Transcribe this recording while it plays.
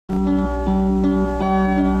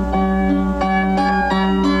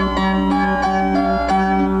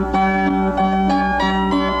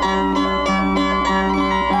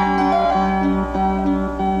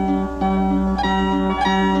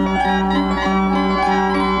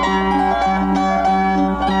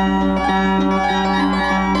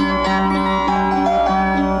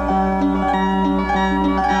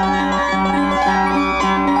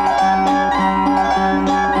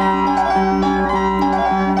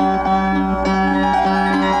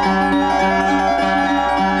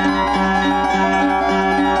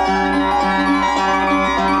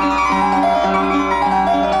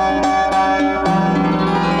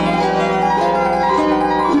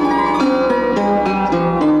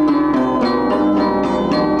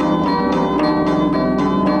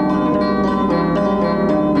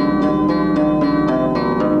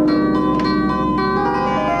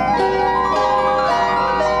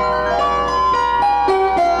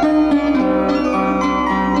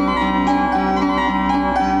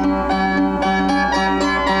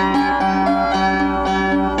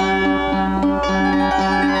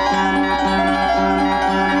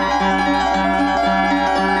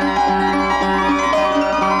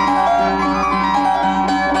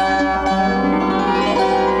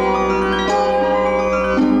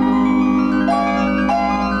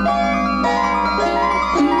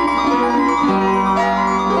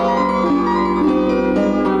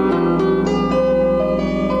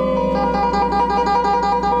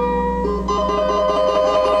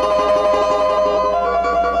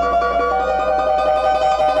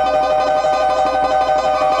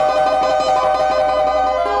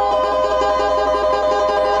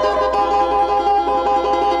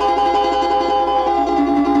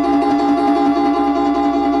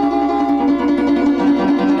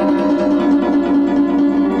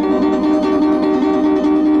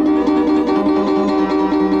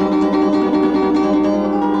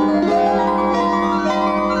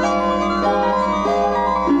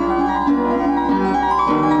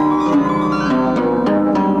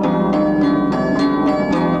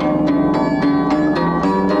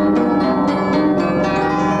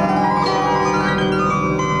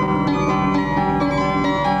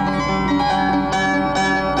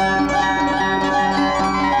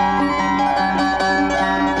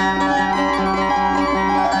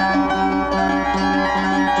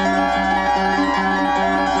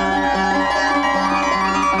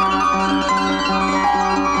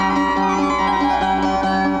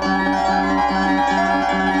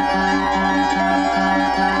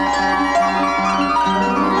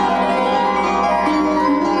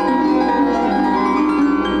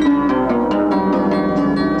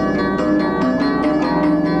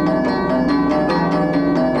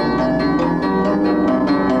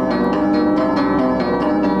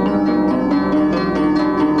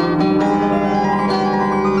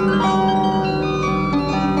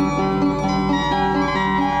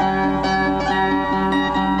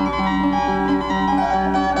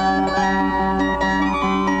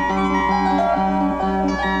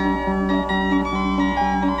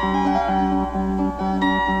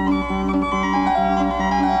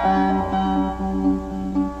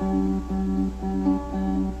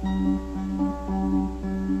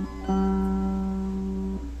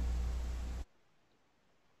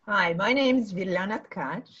Hi, my name is Virlana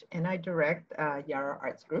Tkacz, and I direct Yara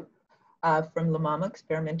Arts Group from La Mama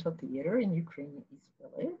Experimental Theater in Ukrainian East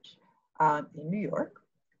Village in New York.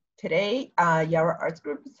 Today, Yara Arts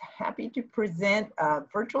Group is happy to present a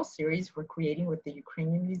virtual series we're creating with the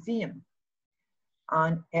Ukrainian Museum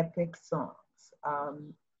on epic songs.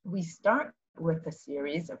 We start with a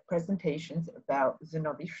series of presentations about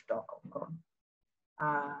Zinovyi Shtokalko,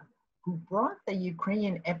 who brought the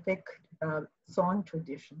Ukrainian epic song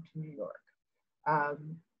tradition to New York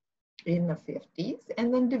in the 50s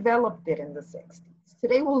and then developed it in the 60s.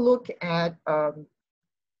 Today we'll look at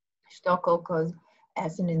Shtokalko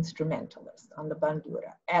as an instrumentalist on the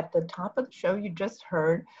bandura. At the top of the show, you just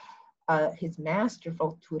heard his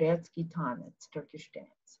masterful Turkish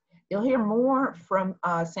dance. You'll hear more from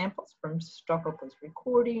samples from Shtokalko's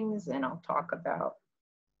recordings, and I'll talk about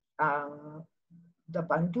the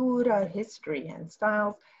bandura, history and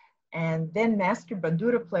styles. And then master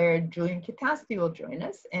bandura player Julian Kytasty will join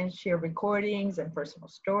us and share recordings and personal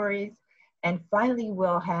stories. And finally,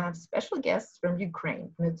 we'll have special guests from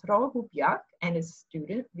Ukraine, Dmytro Hubyak and his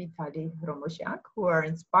student Vitaly Hromoshak, who are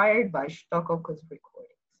inspired by Shtokalko's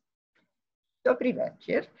recordings. Добрий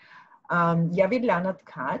вечір. Я Virlana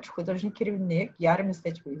Tkacz, художній керівник Яри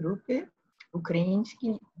мистецької групи в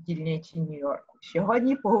українській дільниці Нью-Йорку.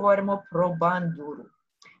 Сьогодні поговоримо про бандуру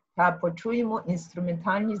та почуємо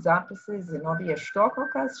інструментальні записи Zinovya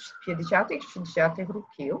Shtokalka з 50-60-х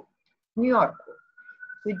років в Нью-Йорку.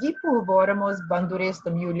 Тоді поговоримо з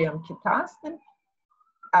бандуристом Юлієм Kytastym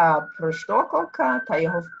про Shtokalka та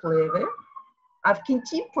його впливи, а в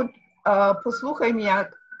кінці послухаємо,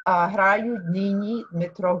 як грають нині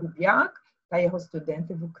Dmytro Hubyak та його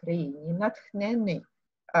студенти в Україні, натхнені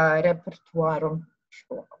репертуаром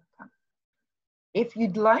Shtokalka. If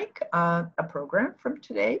you'd like a program from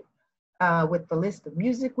today with the list of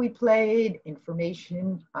music we played,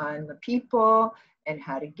 information on the people and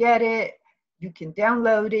how to get it, you can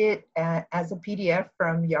download it as a PDF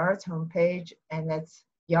from Yara's homepage, and that's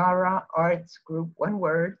Yara Arts Group, one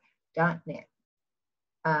word, .net.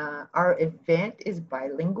 Our event is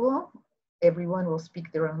bilingual. Everyone will speak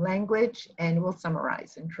their own language, and we'll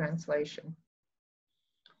summarize in translation.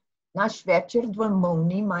 Наш вечір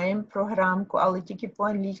двомовний, маємо програмку, але тільки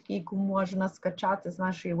по-англійськи, яку можна скачати з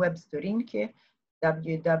нашої веб-сторінки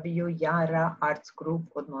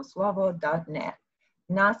www.yaraartsgroup.net.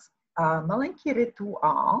 У нас маленький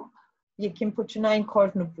ритуал, яким починаємо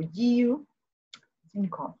кожну подію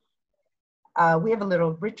дзвінком. We have a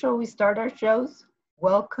little ritual. We start our shows.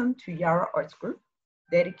 Welcome to Yara Arts Group,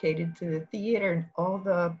 dedicated to the theater and all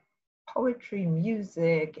the poetry,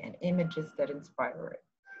 music, and images that inspire it.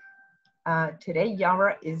 Today,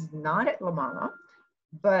 Yara is not at La Mama,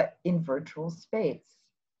 but in virtual space.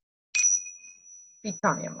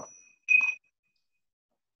 Вітаємо.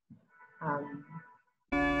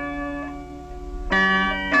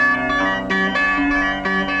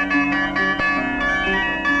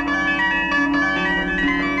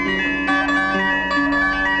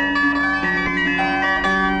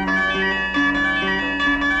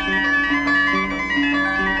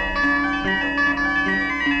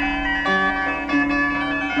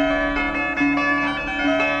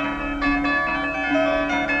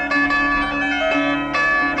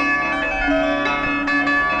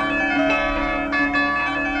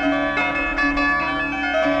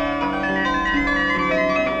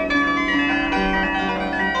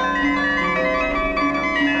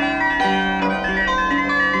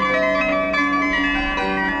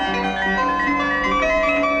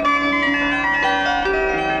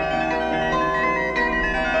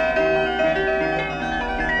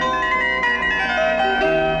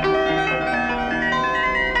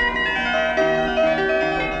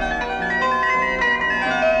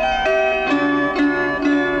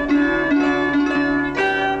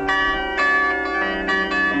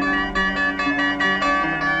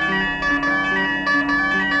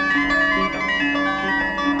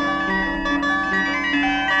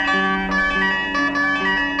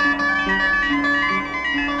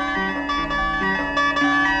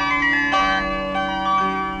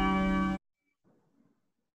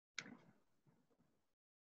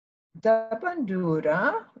 The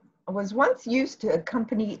bandura was once used to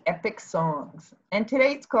accompany epic songs, and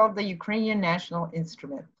today it's called the Ukrainian national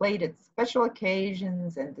instrument, played at special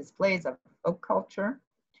occasions and displays of folk culture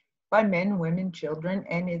by men, women, children,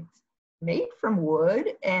 and it's made from wood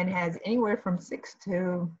and has anywhere from 6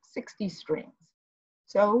 to 60 strings.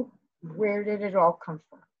 So where did it all come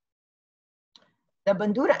from? The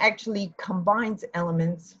bandura actually combines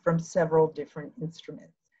elements from several different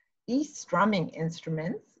instruments. These strumming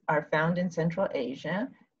instruments are found in Central Asia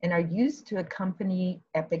and are used to accompany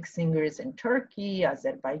epic singers in Turkey,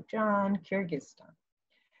 Azerbaijan, Kyrgyzstan.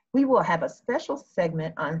 We will have a special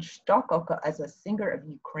segment on Shtokalko as a singer of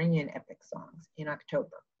Ukrainian epic songs in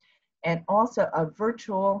October, and also a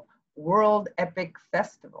virtual World Epic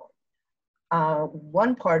Festival,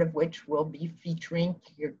 one part of which will be featuring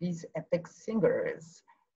Kyrgyz epic singers.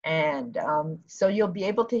 And so you'll be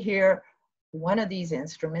able to hear one of these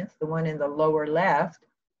instruments, the one in the lower left,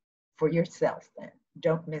 for yourself then.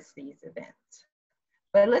 Don't miss these events.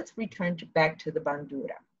 But let's return back to the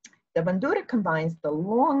bandura. The bandura combines the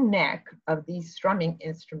long neck of these strumming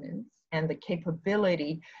instruments and the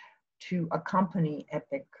capability to accompany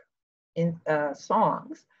epic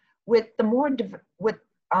songs with the more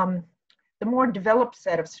developed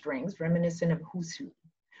set of strings reminiscent of husli,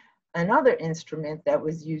 another instrument that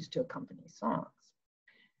was used to accompany songs.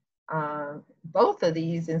 Both of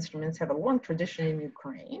these instruments have a long tradition in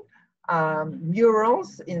Ukraine.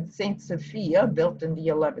 Murals in St. Sophia, built in the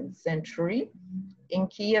 11th century, in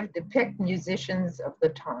Kiev depict musicians of the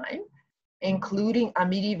time, including a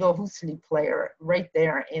medieval husli player right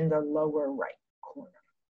there in the lower right corner.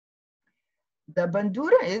 The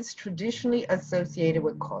bandura is traditionally associated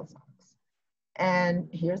with Cossacks. And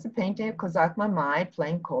here's a painting of Cossack Mamai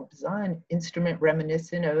playing kobza, an instrument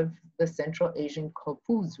reminiscent of the Central Asian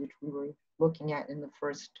kopuz, which we were looking at in the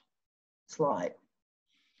first slide.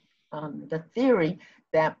 The theory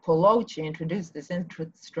that Polochi introduced this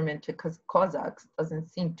instrument to Cossacks doesn't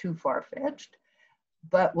seem too far-fetched,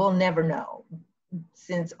 but we'll never know,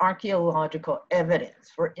 since archaeological evidence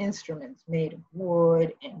for instruments made of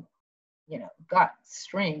wood and gut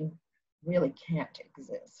string really can't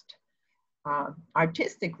exist.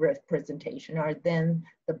 Artistic representation are then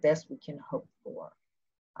the best we can hope for.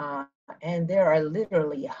 And there are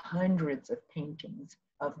literally hundreds of paintings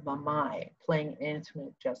of Mamai playing an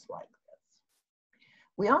instrument just like this.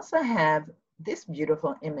 We also have this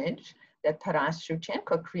beautiful image that Taras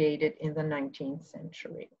Shevchenko created in the 19th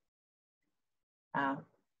century.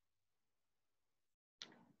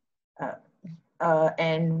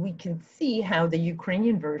 And we can see how the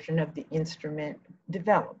Ukrainian version of the instrument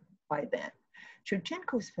developed by then.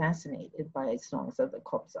 Shevchenko is fascinated by songs of the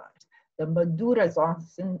Kobzars. The bandura is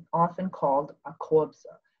often called a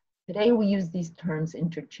kobza. Today we use these terms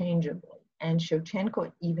interchangeably, and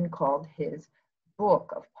Shevchenko even called his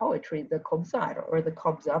book of poetry the Kobzar, or the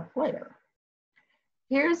Kobza player.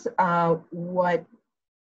 Here's what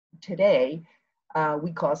today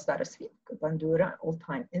we call starosvietka bandura,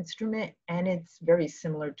 old-time instrument, and it's very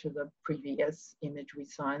similar to the previous image we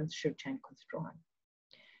saw in Shevchenko's drawing.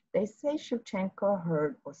 They say Shevchenko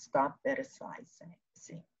heard Ostap Berezhany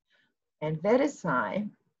sing. And Berezhany,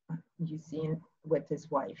 you see with his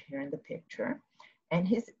wife here in the picture, and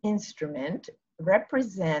his instrument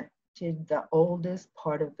represented the oldest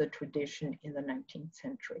part of the tradition in the 19th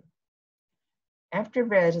century. After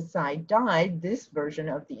Berezhany died, this version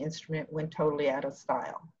of the instrument went totally out of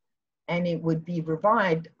style, and it would be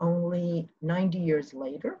revived only 90 years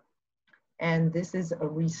later, and this is a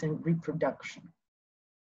recent reproduction.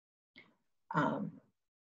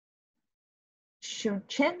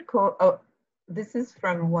 Shevchenko, this is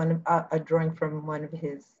from a drawing from one of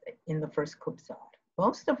his in the first Kobzar.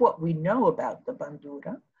 Most of what we know about the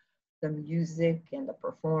bandura, the music and the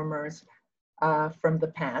performers from the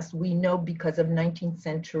past, we know because of 19th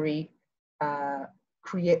century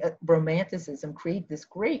Romanticism create this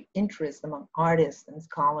great interest among artists and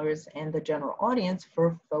scholars and the general audience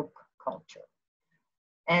for folk culture.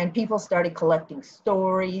 And people started collecting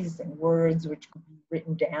stories and words which could be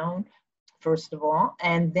written down, first of all,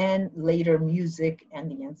 and then later music and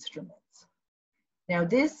the instruments. Now,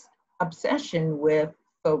 this obsession with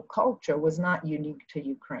folk culture was not unique to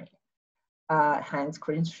Ukraine. Hans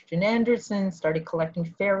Christian Andersen started collecting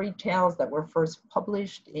fairy tales that were first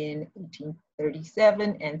published in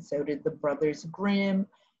 1837, and so did the Brothers Grimm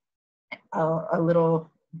a little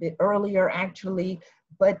bit earlier, actually.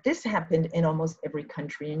 But this happened in almost every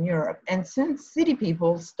country in Europe. And since city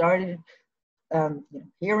people started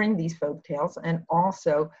hearing these folk tales and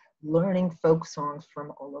also learning folk songs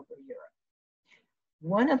from all over Europe.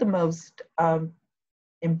 One of the most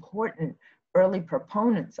important early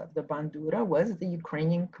proponents of the bandura was the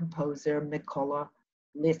Ukrainian composer Mykola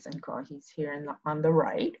Lysenko. He's here on the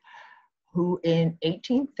right, who in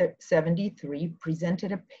 1873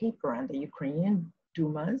 presented a paper on the Ukrainian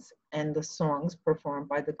Dumas and the songs performed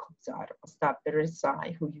by the Kobzar, Ostap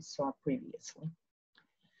Berezhany, who you saw previously.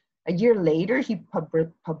 A year later, he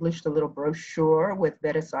published a little brochure with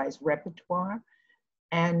Berezhany's repertoire,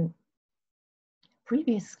 and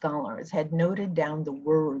previous scholars had noted down the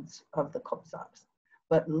words of the Kobzars.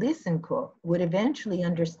 but Lysenko would eventually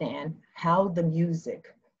understand how the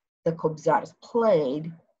music the Kobzars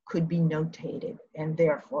played could be notated and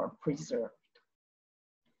therefore preserved.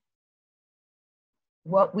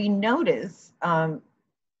 What we notice in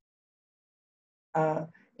the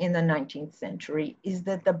 19th century is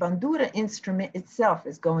that the bandura instrument itself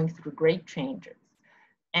is going through great changes,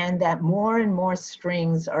 and that more and more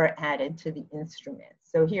strings are added to the instrument.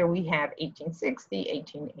 So here we have 1860,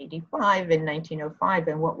 1885, and 1905,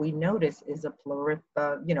 and what we notice is a more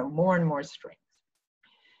and more strings.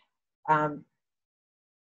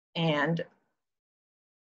 And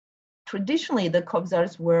traditionally, the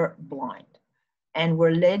Kobzars were blind and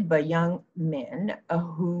were led by young men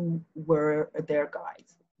who were their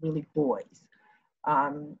guides, really boys.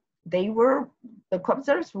 The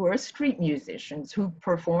Kobzars were street musicians who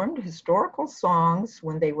performed historical songs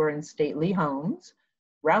when they were in stately homes,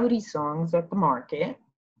 rowdy songs at the market,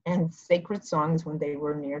 and sacred songs when they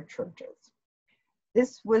were near churches.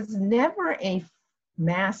 This was never a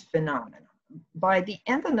mass phenomenon. By the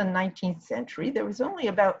end of the 19th century, there was only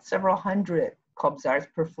about several hundred Kobzars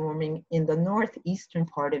performing in the northeastern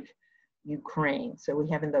part of Ukraine. So we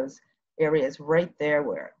have in those areas right there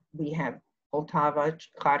where we have Poltava,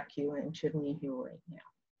 Kharkiv, and Chernihiv right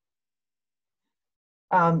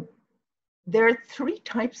now. There are three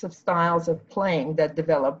types of styles of playing that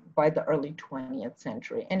developed by the early 20th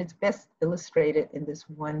century, and it's best illustrated in this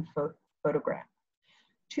one photograph.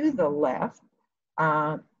 To the left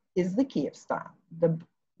is the Kiev style. The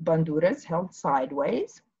bandura is held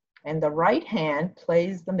sideways, and the right hand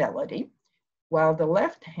plays the melody, while the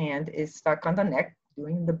left hand is stuck on the neck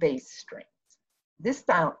doing the bass strings. This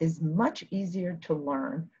style is much easier to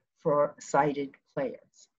learn for sighted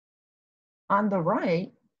players. On the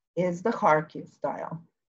right is the Kharkiv style.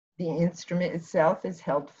 The instrument itself is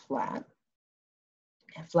held flat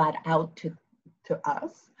out to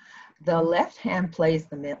us. The left hand plays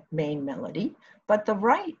the main melody, but the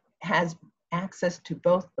right has access to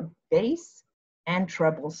both the bass and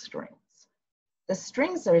treble strings. The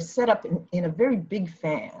strings are set up in a very big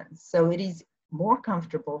fan, so it is more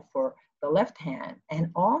comfortable for the left hand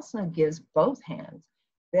and also gives both hands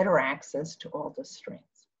better access to all the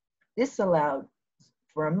strings. This allowed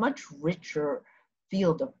for a much richer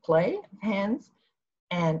field of play of hands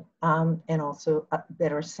and also a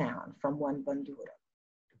better sound from one bandura.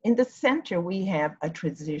 In the center, we have a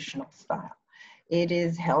traditional style. It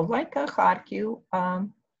is held like a Kharkiv,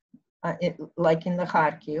 like in the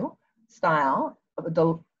Kharkiv style.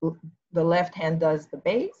 The left hand does the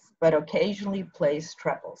bass, but occasionally plays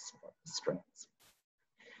treble strings.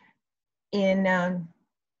 In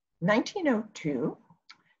 1902,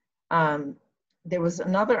 there was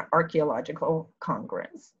another archaeological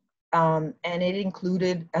congress, and it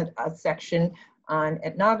included a section on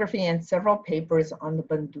ethnography and several papers on the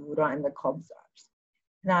bandura and the Kobzars.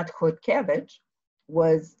 Tkacz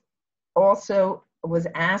was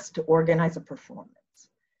asked to organize a performance,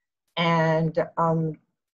 and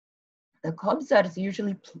the Kobzars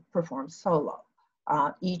usually perform solo,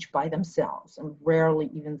 each by themselves, and rarely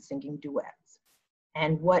even singing duets.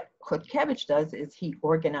 And what Tkacz does is he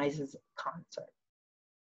organizes a concert.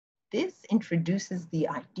 This introduces the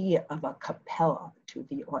idea of a cappella to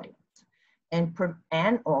the audience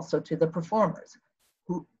and also to the performers,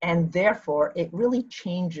 and therefore it really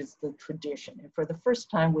changes the tradition. And for the first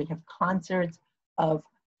time, we have concerts of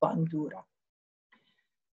bandura.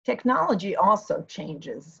 Technology also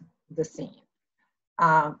changes the scene.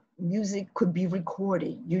 Music could be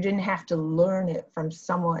recorded. You didn't have to learn it from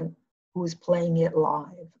someone who was playing it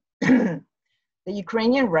live. The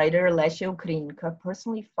Ukrainian writer Lesya Ukrainka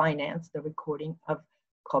personally financed the recording of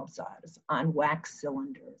Kobzars on wax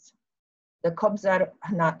cylinders. The Kobzar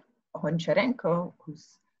Honcharenko,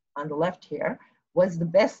 who's on the left here, was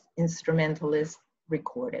the best instrumentalist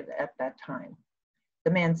recorded at that time.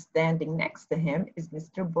 The man standing next to him is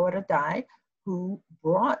Mr. Berezhany, who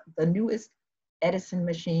brought the newest Edison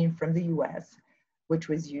machine from the US, which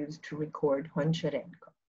was used to record Honcharenko.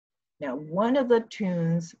 Now, one of the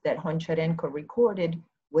tunes that Honcharenko recorded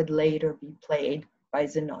would later be played by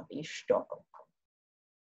Zinovyi Shtokalko.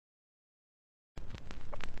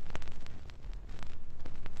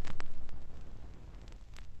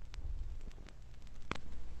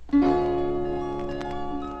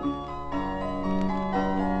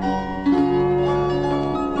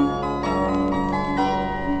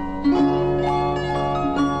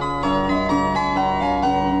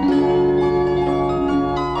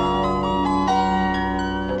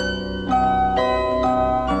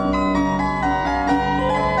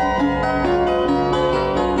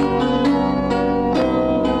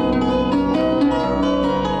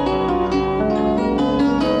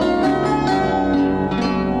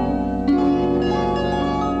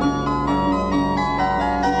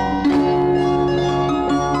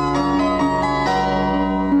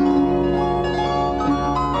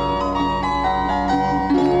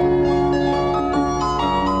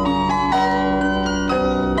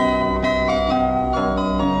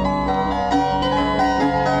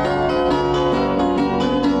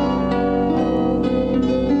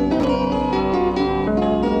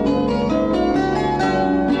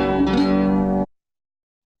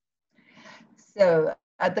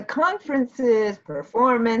 the conferences,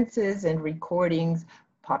 performances, and recordings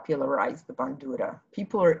popularized the bandura.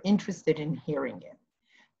 People are interested in hearing it.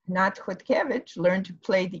 Tkacz learned to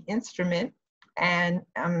play the instrument and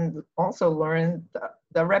also learned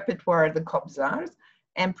the repertoire of the kobzars.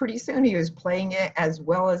 And pretty soon he was playing it as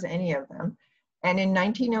well as any of them. And in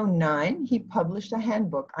 1909, he published a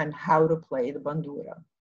handbook on how to play the bandura.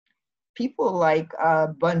 People like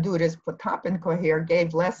Banduras Potapenko here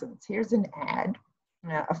gave lessons. Here's an ad,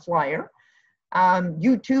 a flyer.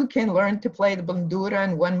 You too can learn to play the bandura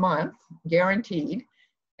in 1 month, guaranteed.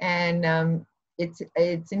 And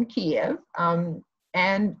it's in Kiev.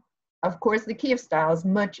 And of course, the Kiev style is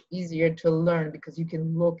much easier to learn because you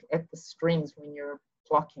can look at the strings when you're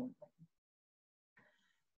plucking them.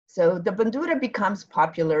 So the bandura becomes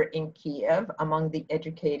popular in Kiev among the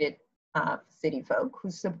educated city folk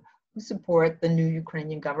who support the new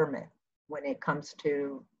Ukrainian government when it comes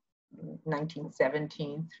to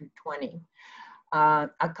 1917 through 20.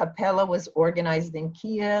 A cappella was organized in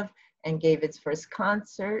Kiev and gave its first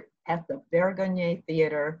concert at the Berezhany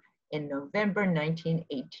Theater in November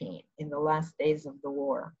 1918, in the last days of the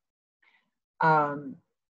war.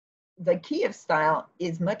 The Kiev style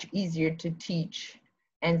is much easier to teach,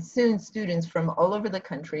 and soon students from all over the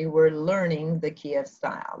country were learning the Kiev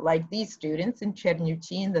style, like these students in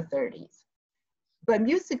Chernivtsi in the 30s. But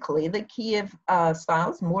musically, the Kiev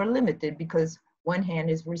style is more limited because one hand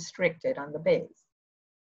is restricted on the bass.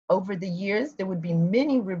 Over the years, there would be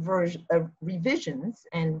many revisions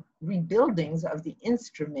and rebuildings of the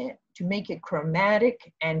instrument to make it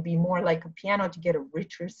chromatic and be more like a piano to get a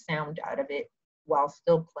richer sound out of it while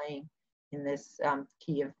still playing in this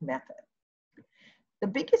Kiev method. The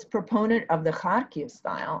biggest proponent of the Kharkiv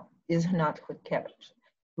style is Tkacz,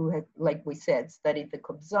 who had, like we said, studied the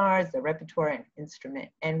kobzars, the repertoire and instrument,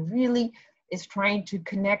 and really is trying to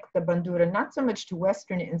connect the bandura not so much to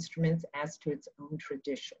Western instruments as to its own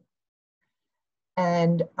tradition.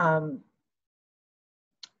 And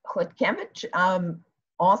Tkacz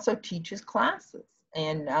also teaches classes.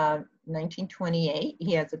 In 1928,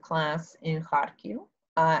 he has a class in Kharkiv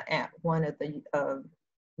at one of the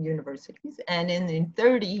universities. And in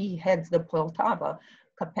 1930, he heads the Poltava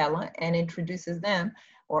Capella and introduces them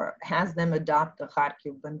or has them adopt the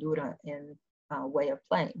Kharkiv bandura in way of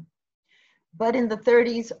playing. But in the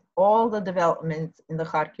 30s, all the developments in the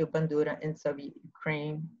Kharkiv bandura in Soviet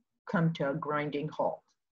Ukraine come to a grinding halt.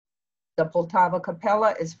 The Poltava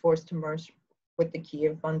Capella is forced to merge with the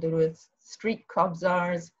Kiev banduras. Street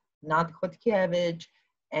kobzars, Tkacz,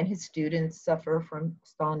 and his students suffer from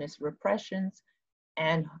Stalinist repressions,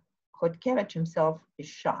 and Tkacz himself is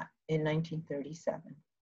shot in 1937.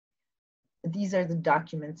 These are the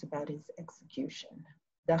documents about his execution.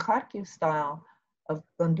 The Kharkiv style of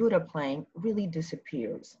bandura playing really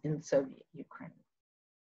disappears in Soviet Ukraine.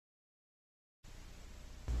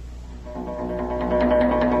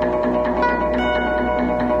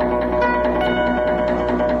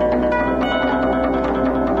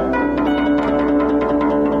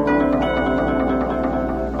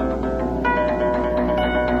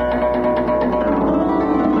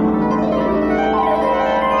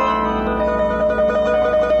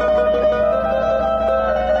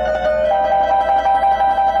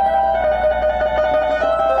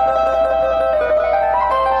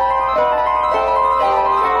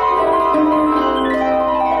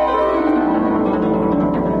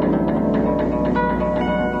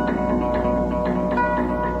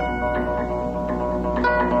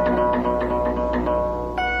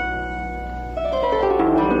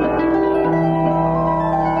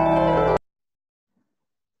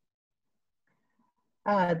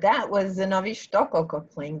 That was Zinovyi Shtokalko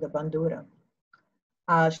playing the bandura.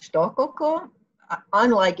 Shtokalko,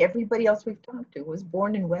 unlike everybody else we've talked to, was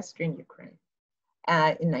born in Western Ukraine.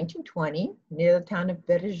 In 1920, near the town of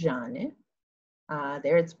Berezhany.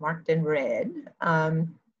 There it's marked in red.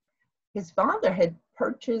 His father had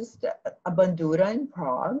purchased a bandura in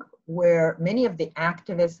Prague, where many of the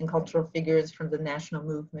activists and cultural figures from the national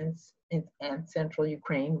movements and central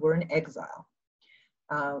Ukraine were in exile.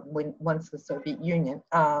 Once the Soviet Union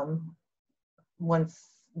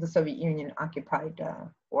occupied,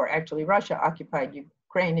 or actually Russia occupied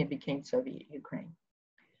Ukraine, it became Soviet Ukraine.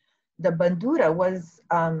 The bandura was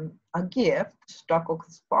a gift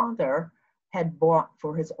Shtokalko's father had bought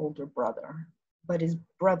for his older brother, but his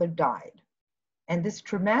brother died. And this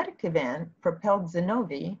traumatic event propelled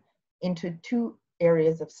Zinovyi into two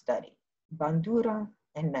areas of study, bandura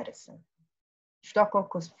and medicine.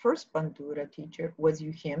 Shtokalko's first bandura teacher was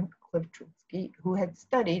Julian Kytasty, who had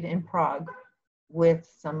studied in Prague with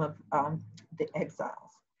some of the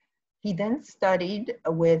exiles. He then studied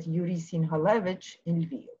with Yuri Sinhalevich in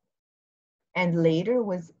Lviv, and later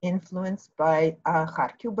was influenced by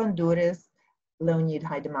Kharkiv bandurist Leonid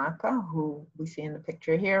Haidamaka, who we see in the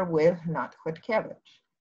picture here, with Hnat Tkacz.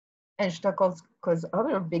 And Shtokalko's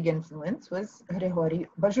other big influence was Grigory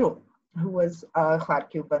Bajul, who was a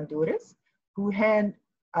Kharkiv bandurist who had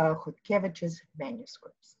Tkac's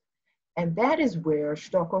manuscripts. And that is where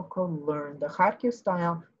Shtokalko learned the Kharkiv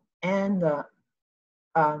style and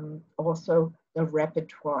also the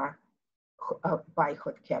repertoire by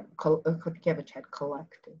Tkacz had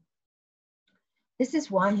collected. This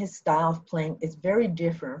is why his style of playing is very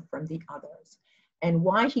different from the others, and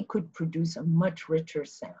why he could produce a much richer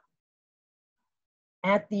sound.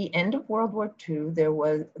 At the end of World War II, there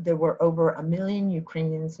were over 1 million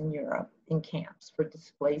Ukrainians in Europe in camps for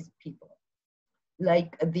displaced people.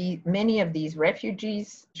 Like many of these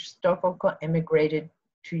refugees, Shtokalko emigrated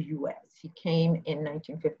to US. He came in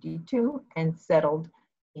 1952 and settled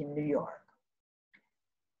in New York.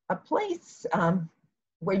 A place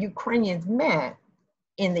where Ukrainians met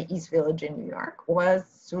in the East Village in New York was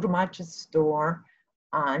Surmach's store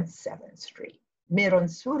on 7th Street. Miron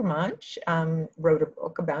Surmach wrote a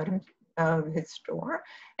book about his store,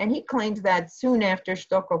 and he claims that soon after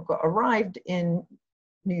Shtokalko arrived in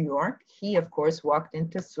New York, he of course walked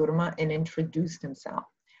into Surma and introduced himself.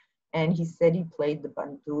 And he said he played the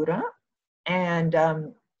bandura, and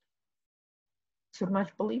Surmach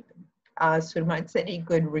believed him. Surmach said he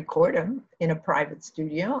could record him in a private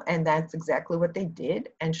studio, and that's exactly what they did.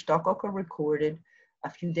 And Shtokalko recorded a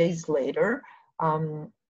few days later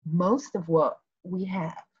most of what we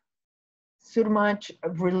have. Surmach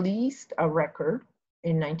released a record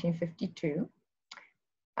in 1952,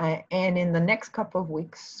 and in the next couple of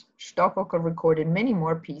weeks, Shtokalko recorded many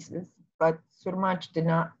more pieces, but Surmach did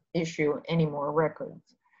not issue any more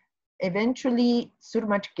records. Eventually,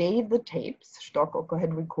 Surmach gave the tapes Shtokalko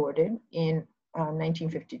had recorded in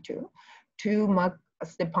 1952 to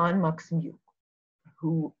Stepan Maksimyuk,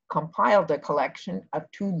 who compiled a collection of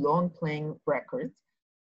 2 long-playing records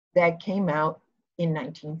that came out in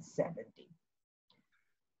 1970.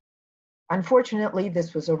 Unfortunately,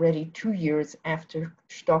 this was already 2 years after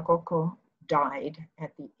Shtokalko died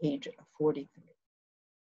at the age of 43.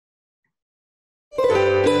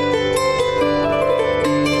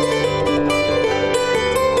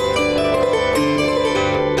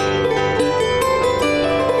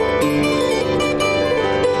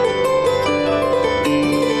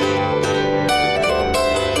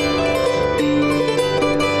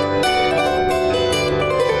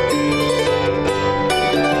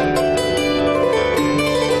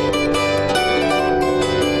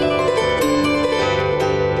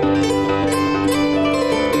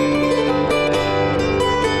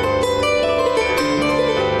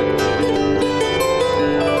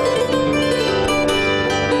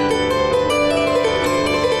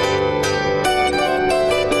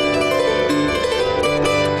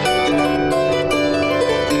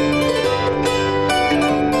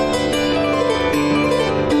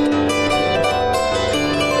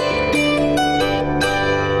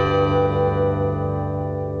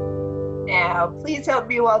 Please help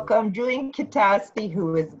me welcome Julian Kytasty,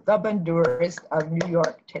 who is the bandurist of New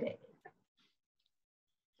York today.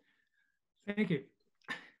 Thank you.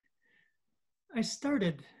 I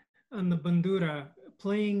started on the bandura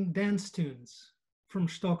playing dance tunes from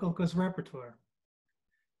Shtokalko's repertoire.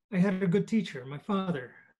 I had a good teacher, my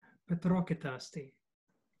father, Dmytro Kytasty.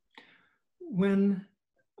 When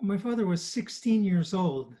my father was 16 years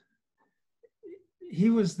old, he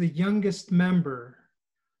was the youngest member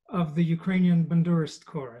of the Ukrainian bandurist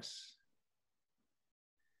chorus.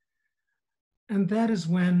 And that is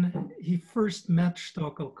when he first met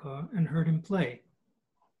Shtokalko and heard him play.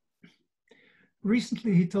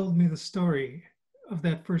 Recently, he told me the story of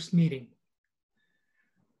that first meeting.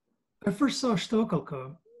 I first saw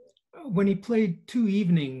Shtokalko when he played 2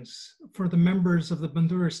 evenings for the members of the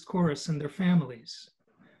bandurist chorus and their families.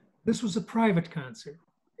 This was a private concert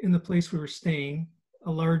in the place we were staying,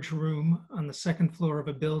 a large room on the 2nd floor of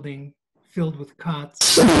a building filled with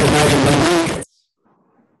cots.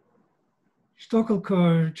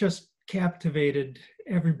 Shtokalko just captivated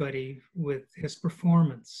everybody with his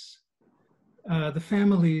performance. The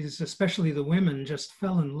families, especially the women, just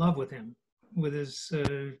fell in love with him, with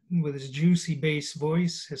his juicy bass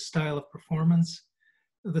voice, his style of performance,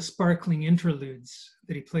 the sparkling interludes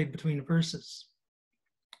that he played between verses.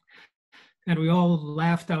 And we all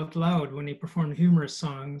laughed out loud when he performed humorous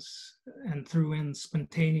songs and threw in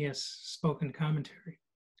spontaneous spoken commentary.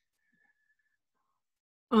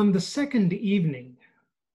 On the 2nd evening,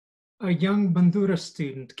 a young bandura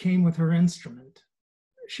student came with her instrument.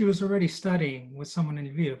 she was already studying with someone in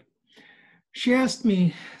Lviv. She asked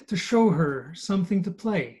me to show her something to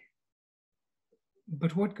play.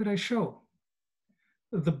 But what could I show?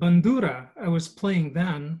 The bandura I was playing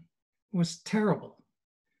then was terrible.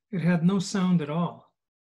 It had no sound at all.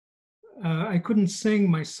 I couldn't sing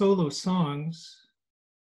my solo songs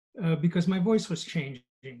because my voice was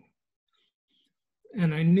changing.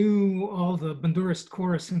 And I knew all the bandurist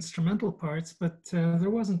chorus instrumental parts, but there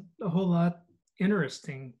wasn't a whole lot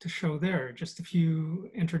interesting to show there, just a few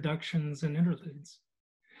introductions and interludes.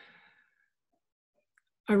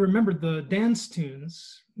 I remembered the dance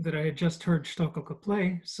tunes that I had just heard Shtokalko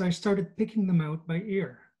play, so I started picking them out by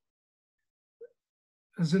ear.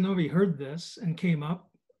 Zinovyi heard this and came up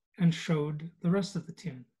and showed the rest of the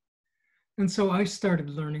tune. And so I started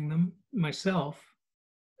learning them myself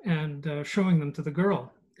and showing them to the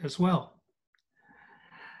girl as well.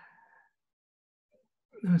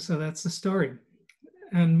 So that's the story.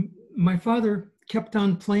 And my father kept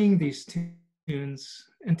on playing these tunes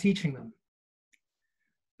and teaching them.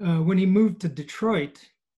 When he moved to Detroit,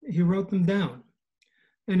 he wrote them down.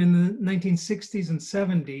 And in the 1960s and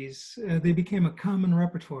 70s, they became a common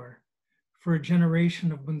repertoire for a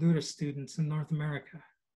generation of bandura students in North America.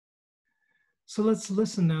 So let's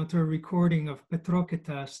listen now to a recording of Dmytro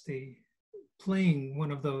Kytasty playing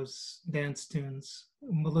one of those dance tunes,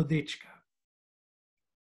 Melodichka.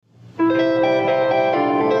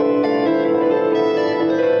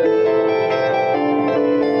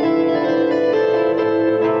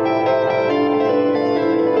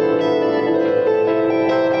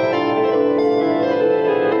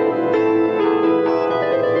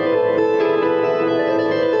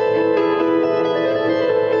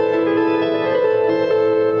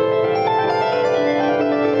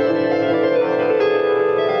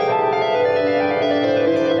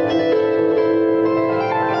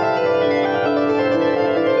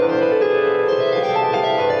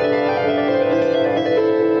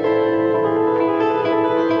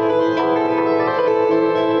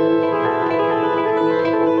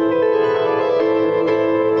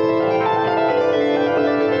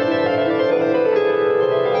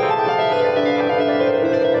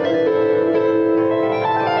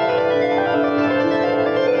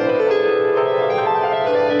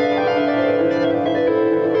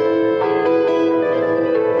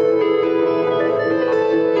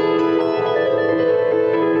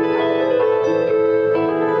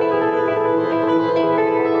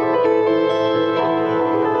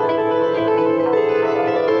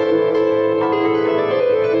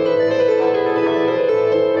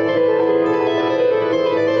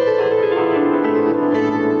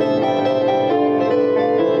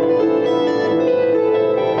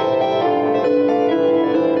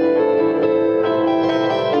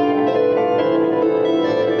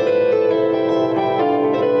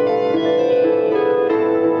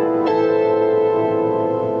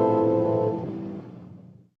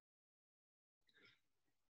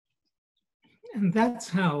 And that's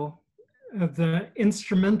how the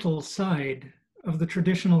instrumental side of the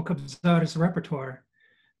traditional Tkacz repertoire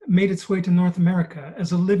made its way to North America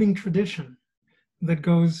as a living tradition that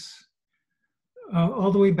goes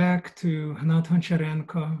all the way back to Hanat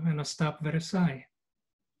Honcharenko and Ostap Veresai.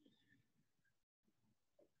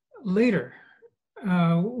 Later,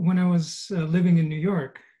 when I was living in New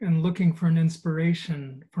York and looking for an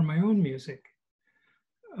inspiration for my own music,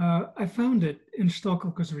 I found it in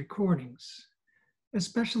Shtokalko's recordings,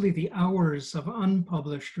 especially the hours of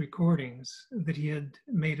unpublished recordings that he had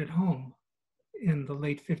made at home in the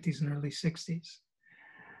late 50s and early 60s.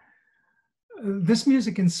 This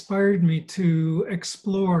music inspired me to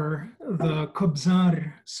explore the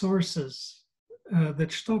Kobzar sources that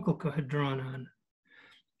Shtokalko had drawn on.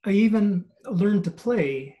 I even learned to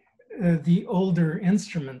play the older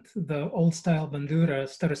instrument, the old style bandura,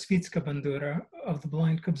 Starosvitska bandura of the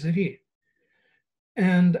blind Kobzari.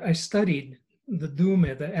 And I studied the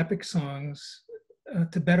Dume, the epic songs,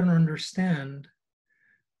 to better understand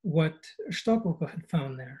what Shtokalko had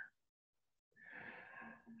found there.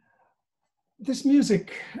 This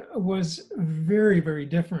music was very, very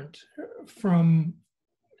different from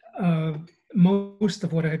most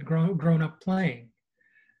of what I had grown up playing.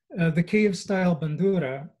 The Kiev style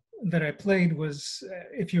bandura that I played was,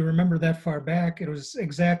 if you remember that far back, it was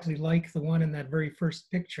exactly like the one in that very first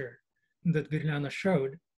picture that Virlana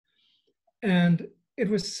showed. And it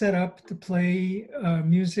was set up to play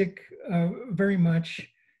music very much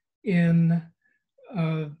in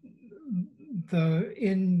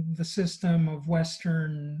the system of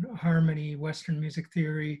Western harmony, Western music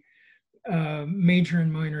theory, major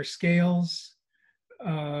and minor scales,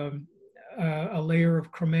 a layer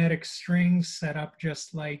of chromatic strings set up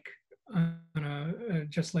just like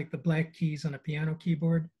just like the black keys on a piano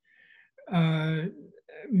keyboard.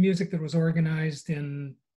 Music that was organized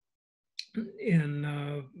in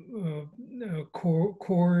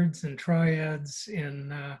chords and triads,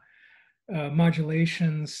 in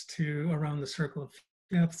modulations to around the circle of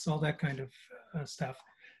fifths, all that kind of stuff.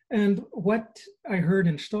 And what I heard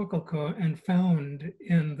in Shtokalko and found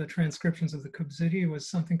in the transcriptions of the Kubzari was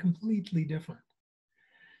something completely different.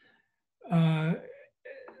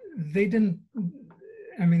 They didn't,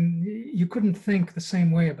 I mean, you couldn't think the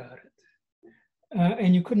same way about it.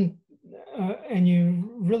 And you couldn't, and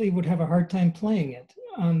you really would have a hard time playing it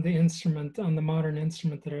on the instrument, on the modern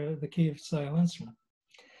instrument, the Kiev style instrument.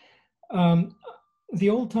 The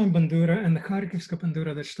old-time bandura and the Kharkivska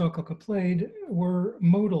bandura that Shtokalko played were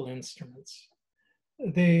modal instruments.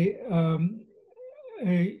 They,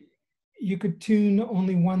 you could tune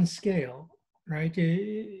only one scale, right?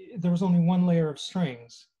 There was only one layer of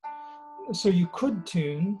strings. So you could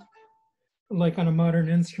tune, like on a modern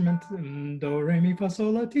instrument, do, re, mi, fa,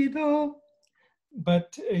 sol, la, ti, do,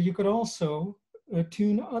 but you could also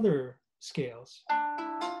tune other scales.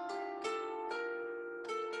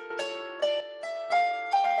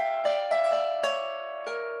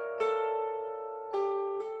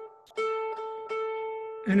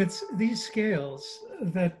 And it's these scales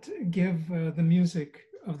that give the music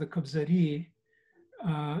of the Kubzari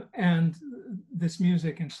and this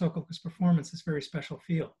music in Shtokalko's performance this very special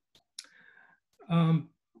feel.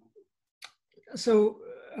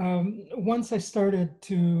 Once I started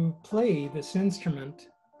to play this instrument,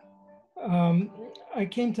 I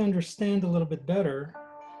came to understand a little bit better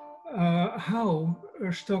how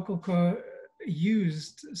Shtokalko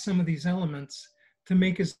used some of these elements to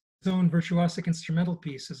make his own virtuosic instrumental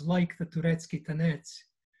pieces, like the Turecki Tanets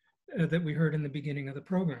that we heard in the beginning of the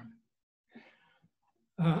program.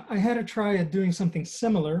 I had a try at doing something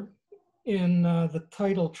similar in the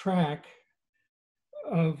title track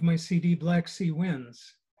of my CD, Black Sea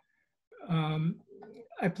Winds.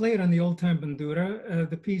 I play it on the old-time bandura.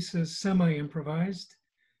 The piece is semi-improvised,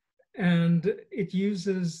 and it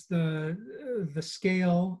uses the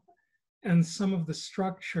scale and some of the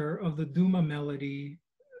structure of the Duma melody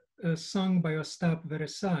sung by Ostap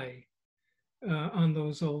Vereshany on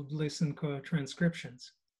those old Lysenko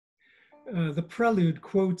transcriptions. The prelude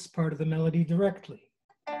quotes part of the melody directly.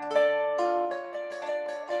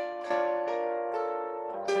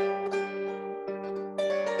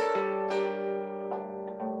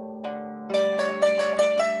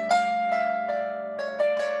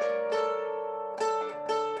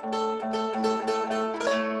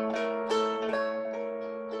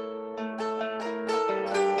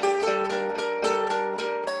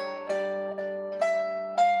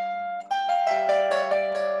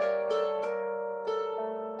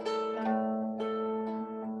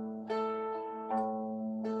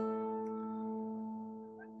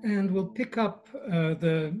 And we'll pick up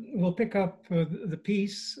the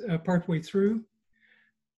piece partway through,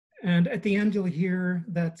 and at the end you'll hear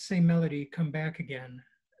that same melody come back again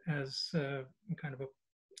as kind of an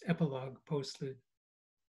epilogue postlude.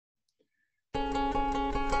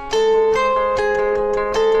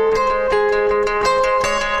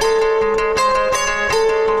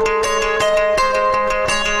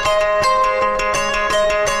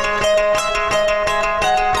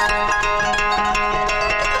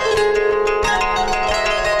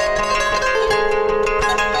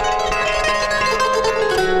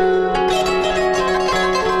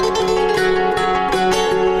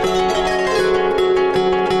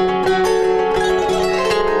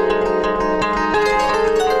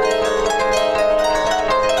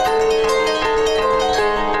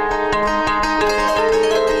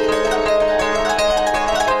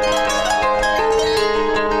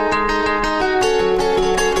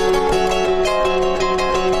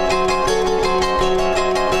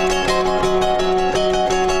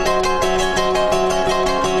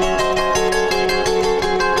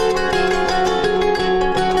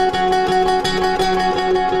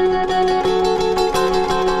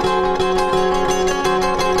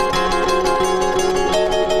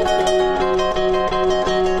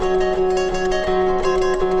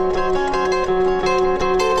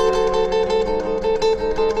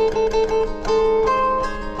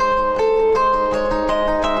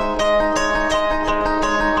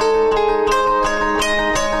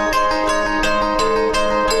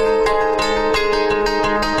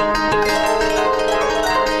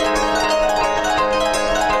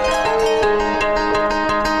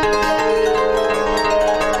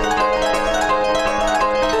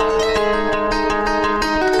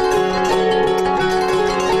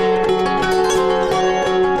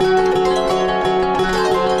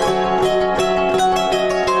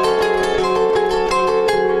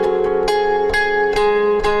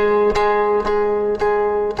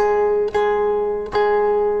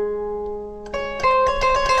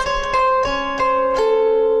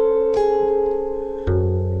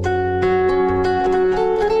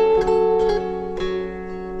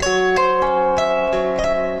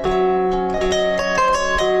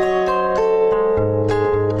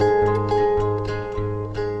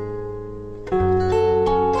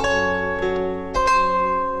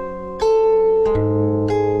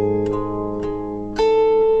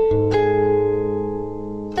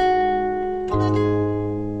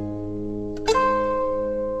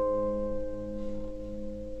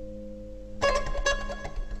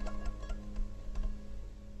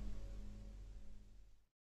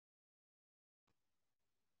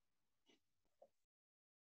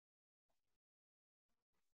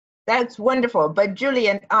 That's wonderful. But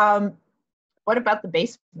Julian, what about the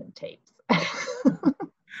basement tapes?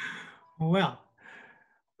 Well,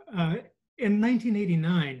 in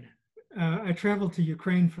 1989, I traveled to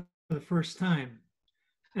Ukraine for the first time.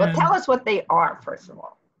 Well, tell us what they are, first of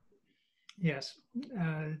all. Yes.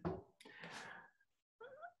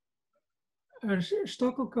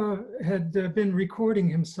 Shtokalko had been recording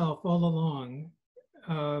himself all along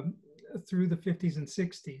through the 50s and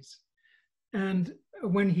 60s. And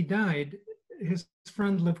when he died, his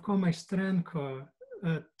friend Levko Maestrenko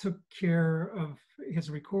took care of his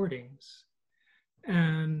recordings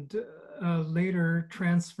and later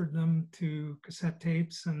transferred them to cassette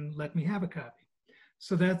tapes and let me have a copy.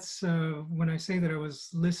 So that's when I say that I was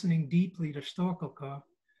listening deeply to Shtokalko,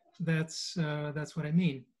 that's what I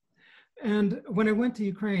mean. And when I went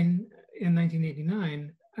to Ukraine in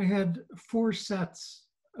 1989, I had 4 sets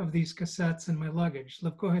of these cassettes in my luggage.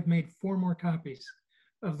 Levko had made 4 more copies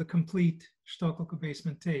of the complete Shtokalko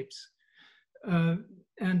basement tapes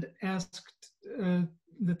and asked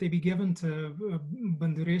that they be given to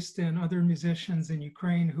bandurists and other musicians in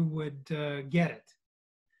Ukraine who would get it.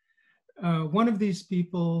 One of these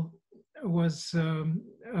people was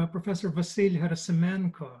Professor Vasil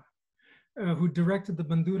Gerasimenko, who directed the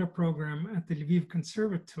bandura program at the Lviv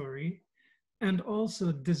Conservatory and also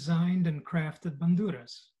designed and crafted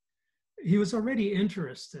banduras. He was already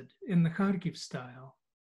interested in the Kharkiv style.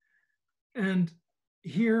 And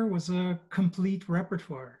here was a complete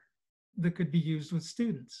repertoire that could be used with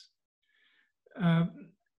students.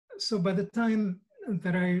 So by the time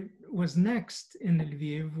that I was next in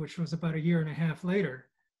Lviv, which was about 1.5 years later,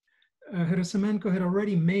 Gerasimenko had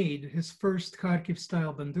already made his first Kharkiv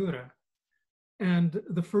style bandura. And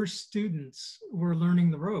the first students were learning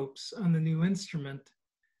the ropes on the new instrument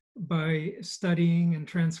by studying and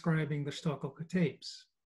transcribing the Shtokalko tapes.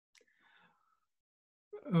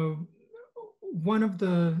 One of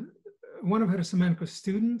Gerasimenko's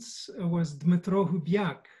students was Dmytro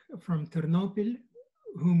Hubyak from Ternopil,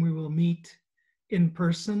 whom we will meet in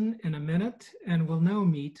person in a minute and will now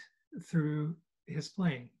meet through his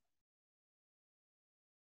playing.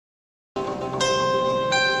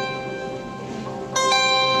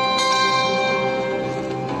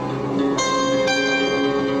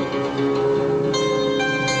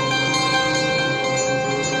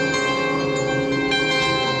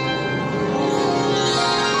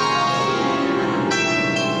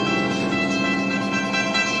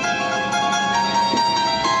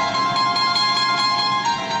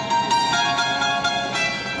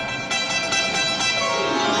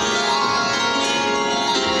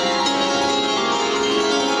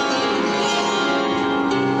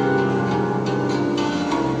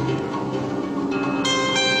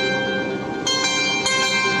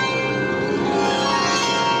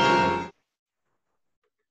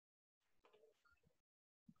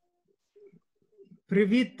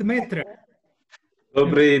 Привіт, Дмитре.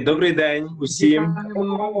 Добрий день усім.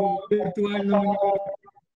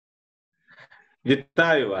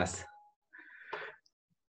 Вітаю вас.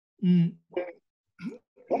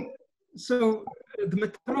 So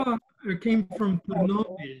Dmytro came from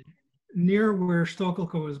Ternopil, near where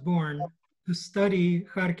Shtokalko was born, to study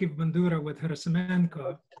Kharkiv bandura with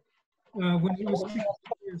Gerasimenko when he was 16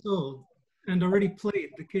 years old and already played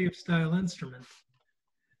the Kiev-style instrument.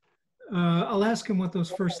 I'll ask him what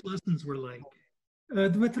those first lessons were like.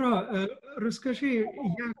 Dmytro, розкажи,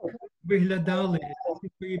 як виглядали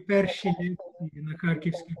твої перші лекції на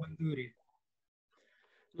харківській бандурі?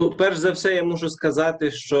 Ну, перш за все, я можу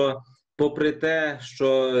сказати, що попри те,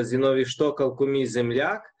 що Зіновій Штокалко мій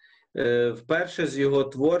земляк, вперше з його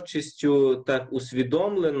творчістю так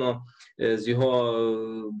усвідомлено, з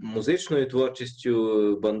його музичною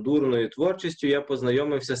творчістю, бандурною творчістю я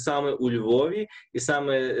познайомився саме у Львові і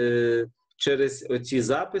саме через оці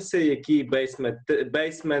записи, які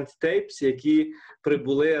basement tapes, які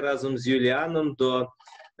прибули разом з Юліаном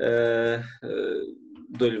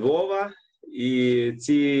до Львова. І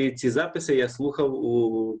ці записи я слухав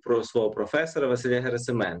у свого професора Василя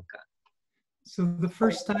Герасименка. So the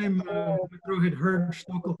first time Dmytro had heard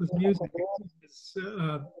Shtokalko's music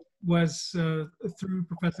was through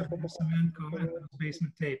Professor Gerasimenko and those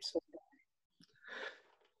basement tapes.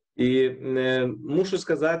 І мушу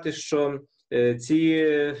сказати, що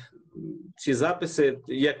ці записи,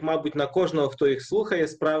 як, мабуть, на кожного, хто їх слухає,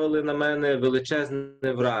 справили на мене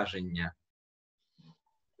величезне враження.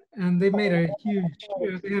 And they made a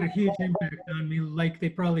huge impact on me, like they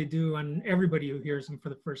probably do on everybody who hears them for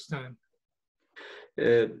the first time.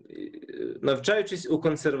 Навчаючись у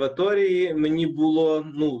консерваторії, мені було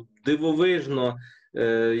дивовижно,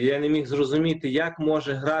 я не міг зрозуміти, як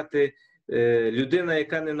може грати людина,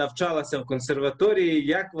 яка не навчалася в консерваторії,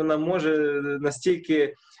 як вона може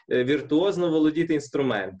настільки віртуозно володіти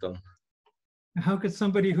інструментом? How could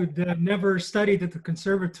somebody who'd never studied at the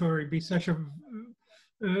conservatory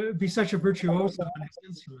be such a virtuoso on his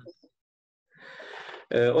instrument?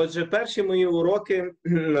 Отже, перші мої уроки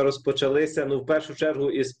розпочалися, в першу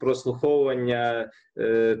чергу, із прослуховування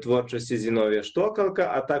творчості Зіновія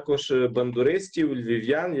Штокалка, а також бандуристів,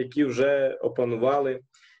 львів'ян, які вже опанували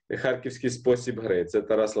харківський спосіб гри. Це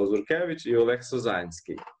Тарас Лазуркевич і Олег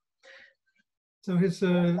Созанський. So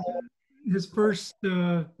his first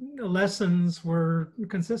lessons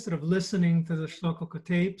consisted of listening to the Shtokalko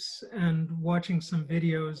tapes and watching some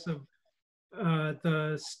videos of the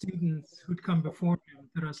students who'd come before him,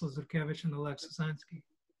 Taras Lazurkevich and Oleg Sozansky.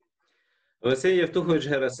 Василь Євтухович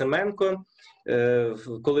Герасименко,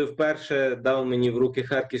 коли вперше дав мені в руки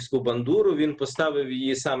харківську бандуру, він поставив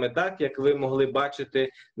її саме так, як ви могли бачити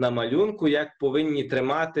на малюнку, як повинні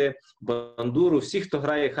тримати бандуру всі, хто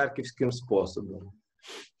грає харківським способом.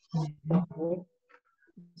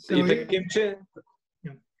 І таким чином...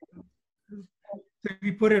 So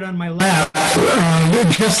we put it on my lap,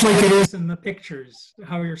 just like it is in the pictures,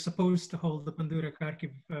 how you're supposed to hold the bandura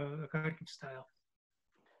Kharkiv style.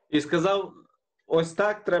 І сказав, ось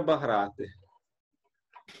так треба грати.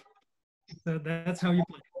 So that's how you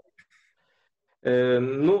play.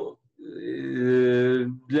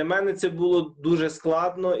 Для мене це було дуже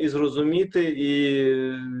складно і зрозуміти,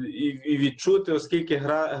 і відчути, оскільки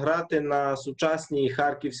грати на сучасній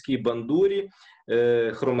харківській бандурі,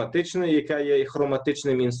 хроматичної, яка є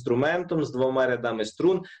хроматичним інструментом з двома рядами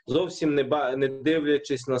струн, зовсім не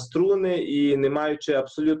дивлячись на струни і не маючи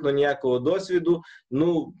абсолютно ніякого досвіду,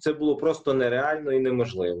 це було просто нереально і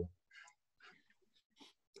неможливо.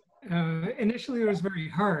 Initially, it was very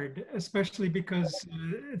hard, especially because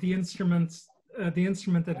the instrument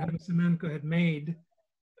that Gerasimenko had made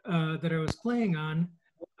that I was playing on,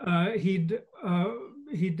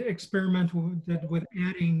 he'd experimented with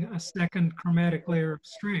adding a second chromatic layer of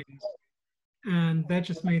strings, and that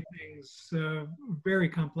just made things very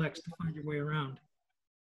complex to find your way around.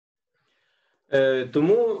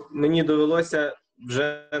 Тому мені довелося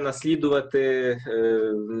вже наслідувати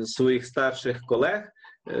своїх старших колег,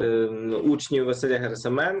 учнів Василя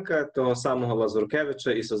Герасименка, того самого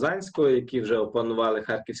Лазуркевича і Созанського, які вже опанували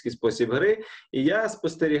харківський спосіб гри, і я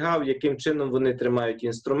спостерігав, яким чином вони тримають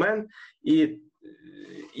інструмент,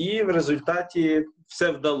 і в результаті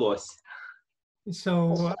все вдалося. So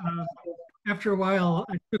after a while,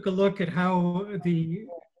 I took a look at how the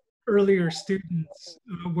earlier students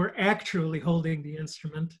were actually holding the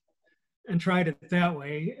instrument and tried it that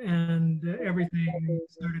way, and everything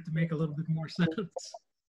started to make a little bit more sense.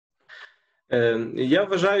 Я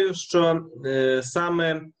вважаю, що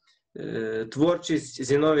саме творчість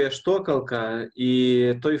Зіновія Штокалка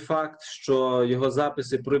і той факт, що його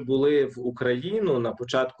записи прибули в Україну на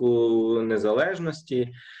початку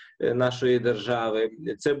незалежності нашої держави,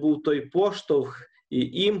 це був той поштовх і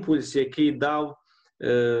імпульс, який дав,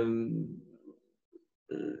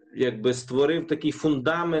 створив такий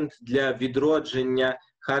фундамент для відродження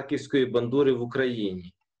харківської бандури в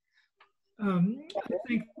Україні. I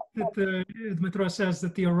think that Dmytro says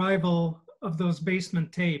that the arrival of those basement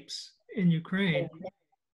tapes in Ukraine,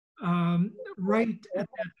 right at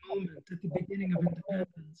that moment, at the beginning of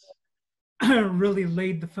independence, really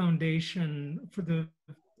laid the foundation for the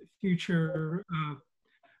future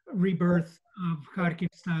rebirth of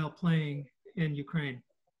Kharkiv-style playing in Ukraine.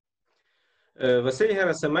 Василь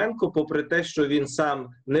Герасименко, попри те, що він сам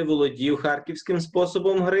не володів харківським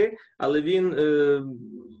способом гри, але він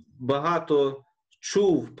багато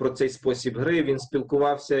чув про цей спосіб гри, він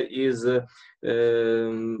спілкувався із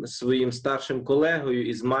своїм старшим колегою,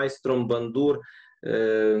 із майстром бандур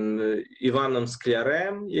Іваном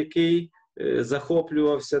Склярем, який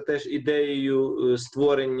захоплювався теж ідеєю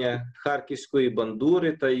створення харківської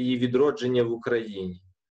бандури та її відродження в Україні.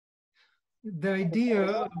 The idea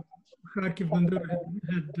of Kharkiv bandura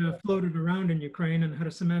had floated around in Ukraine, and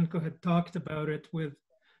Gerasimenko had talked about it with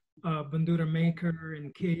bandura maker in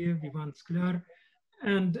Kyiv, Ivan Sklyar,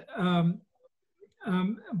 and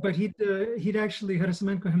but he'd actually,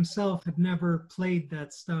 Gerasimenko himself had never played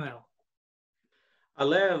that style.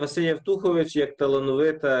 Але Василь Євтухович, як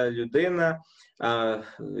талановита людина,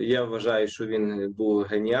 я вважаю, що він був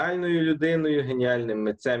геніальною людиною, геніальним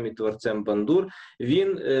митцем і творцем бандур,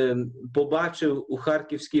 він побачив у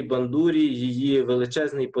харківській бандурі її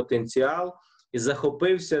величезний потенціал і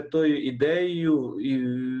захопився тою ідеєю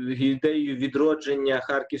відродження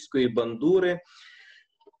харківської бандури,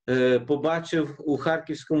 побачив у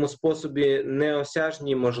харківському способі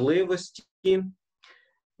неосяжні можливості,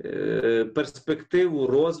 перспективу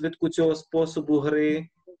розвитку цього способу гри,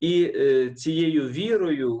 і цією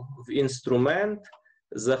вірою в інструмент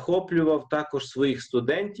захоплював також своїх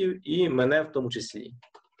студентів і мене в тому числі.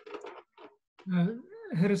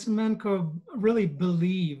 Gerasimenko really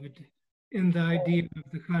believed in the idea of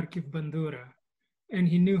the Kharkiv bandura, and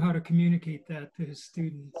he knew how to communicate that to his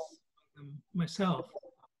students, myself.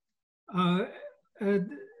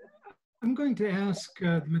 I'm going to ask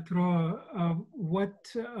Dmytro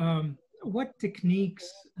what techniques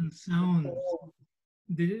and sounds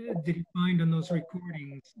did he find on those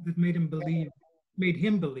recordings that made him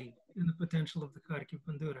believe in the potential of the Kharkiv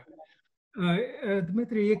bandura.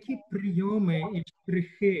 Дмитрій, які прийоми і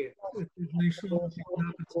штрихи ти знайшов у цих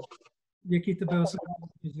записах, які тебе особливо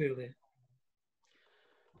вразили?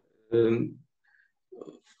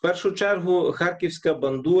 В першу чергу харківська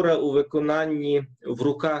бандура у виконанні в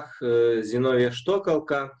руках Зіновія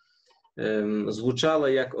Штокалка звучала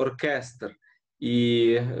як оркестр. І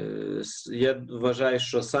я вважаю,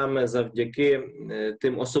 що саме завдяки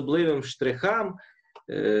тим особливим штрихам,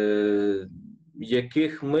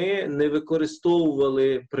 яких ми не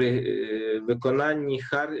використовували при виконанні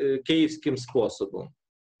київським способом.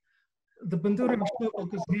 The bandura of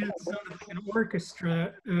Shtokalko's hands sounded like an orchestra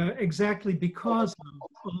exactly because of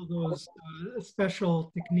all those special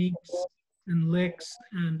techniques and licks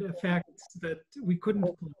and effects that we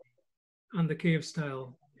couldn't play on the Kyiv-style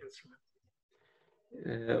instrument.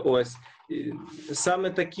 Ось саме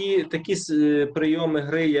такі прийоми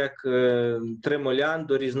гри, як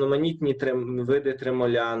тремоляндо, різноманітні види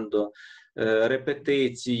тремоляндо,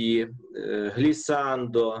 репетиції,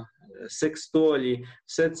 глісандо, секстолі,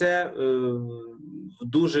 все це в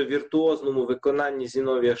дуже віртуозному виконанні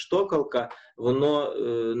Зіновія Штокалка, воно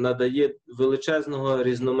надає величезного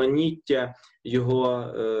різноманіття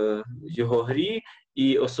його грі,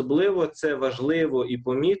 і особливо це важливо і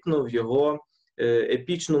помітно в його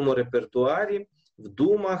епічному репертуарі, в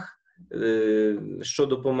думах, що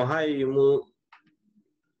допомагає йому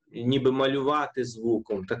ніби малювати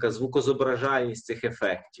звуком, така звукозображальність цих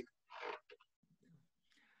ефектів.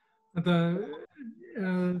 The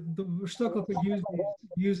Shtokalko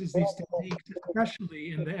uses these techniques, especially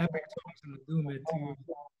in the epic tones and the Duma,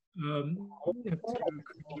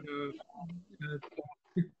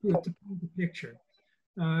 to paint the picture.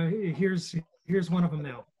 Here's one of them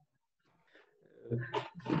now.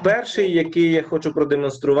 Перший, який я хочу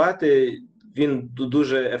продемонструвати, він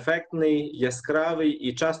дуже ефектний, яскравий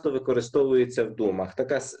і часто використовується в думах.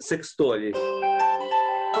 Така секстолі.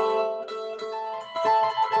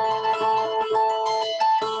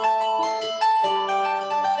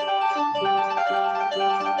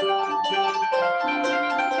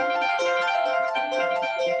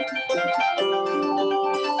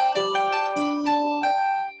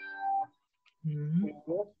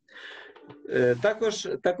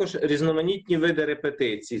 Також різноманітні види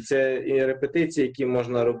репетицій. Це і репетиції, які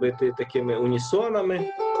можна робити такими унісонами,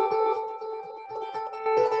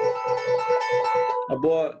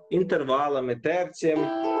 або інтервалами, терцієм.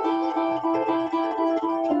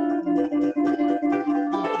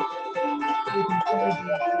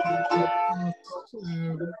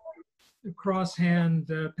 Crosshand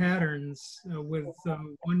patterns with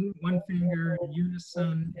one finger,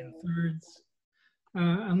 unison, in thirds.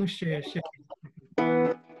 Ну ще.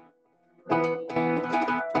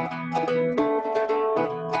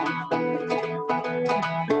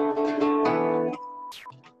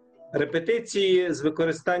 Репетиції з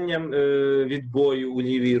використанням відбою у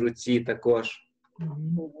лівій руці також.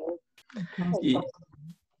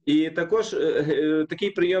 І також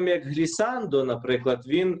такий прийом, як глісандо, наприклад,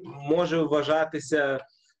 він може вважатися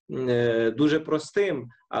дуже простим,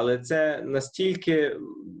 але це настільки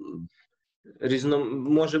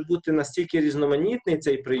може бути настільки різноманітний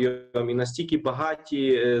цей прийом і настільки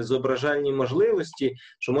багаті зображальні можливості,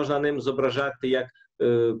 що можна ним зображати як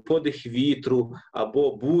подих вітру,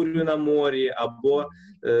 або бурю на морі, або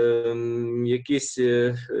якийсь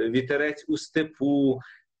вітерець у степу,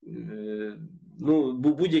 ну,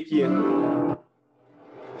 будь-які.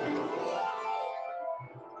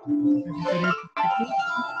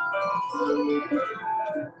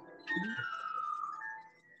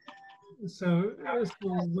 So with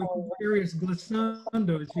various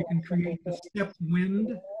glissandos, you can create the stepped wind,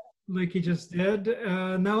 like he just did.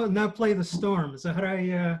 Now play the storm.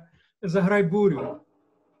 Заграй бурю.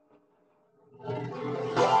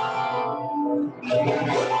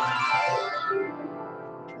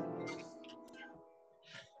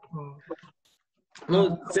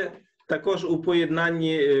 Ну, це також у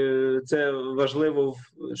поєднанні, це важливо,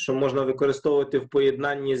 що можна використовувати в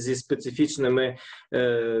поєднанні зі специфічними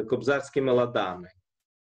кобзарськими ладами.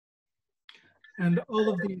 And all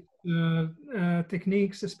of these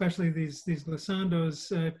techniques, especially these glissandos,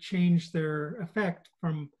 change their effect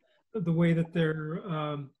from the way that they're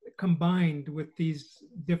combined with these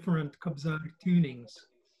different kabzar tunings.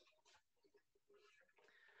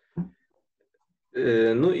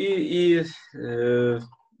 Ну і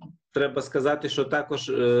треба сказати, що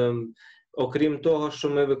також, окрім того, що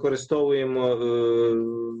ми використовуємо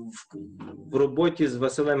в роботі з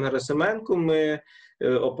Василем Герасименком, ми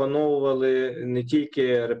опановували не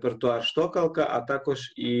тільки репертуар Штокалка, а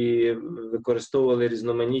також і використовували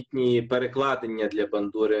різноманітні перекладення для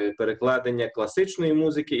бандури, перекладення класичної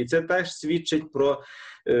музики. І це теж свідчить про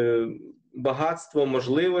багатство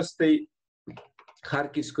можливостей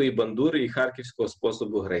харківської бандури і харківського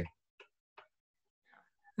способу гри.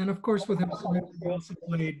 And of course, with him, he also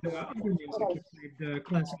played other music. He played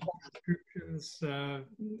classical transcriptions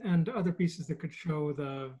and other pieces that could show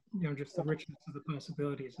the, just the richness of the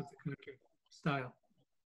possibilities of the Kharkiv style.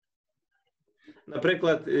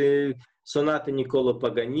 Наприклад, сонати Ніколо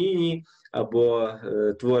Паганіні, або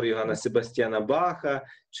твори Йоганна Себастьяна Баха,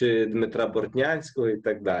 чи Дмитра Бортнянського і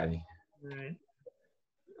так далі. Right.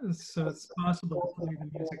 So it's possible to play the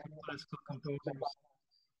music of classical composers.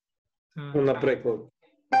 Ну, наприклад.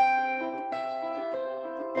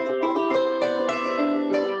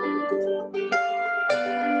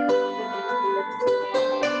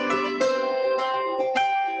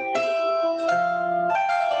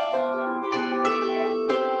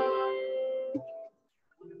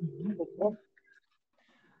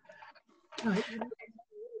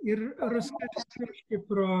 І розкажи трошки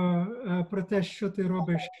про те, що ти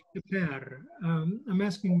робиш тепер. I'm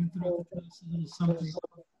asking Dmytro to tell us a little something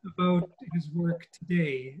about his work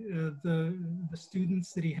today, the students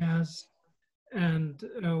that he has, and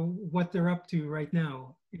what they're up to right now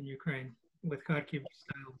in Ukraine with Kharkiv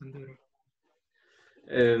style bandura.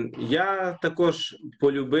 Я також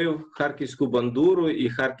полюбив харківську бандуру і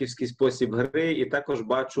харківський спосіб гри, і також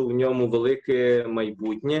бачу в ньому велике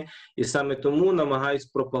майбутнє. І саме тому намагаюсь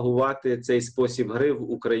пропагувати цей спосіб гри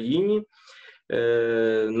в Україні,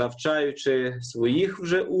 навчаючи своїх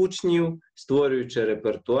вже учнів, створюючи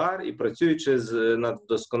репертуар і працюючи над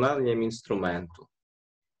вдосконаленням інструменту.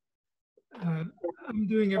 I'm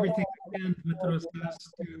doing everything I can, Dmytro says,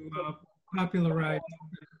 to popularize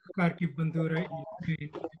Kharkiv bandura in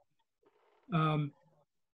Ukraine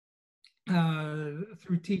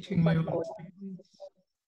through teaching my own students,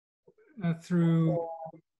 through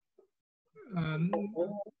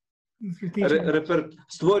teaching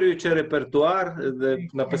створюючи репертуар,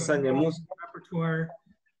 написання музики,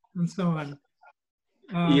 and so on.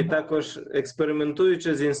 І також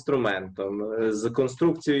експериментуючи з інструментом, з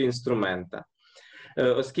конструкцією інструмента.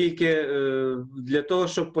 Оскільки для того,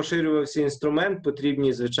 щоб поширювався інструмент,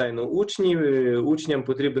 потрібні, звичайно, учні, учням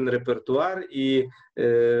потрібен репертуар і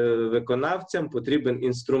виконавцям потрібен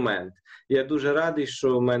інструмент. Я дуже радий,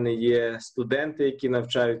 що в мене є студенти, які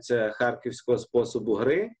навчаються харківського способу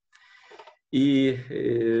гри. І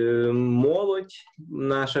молодь,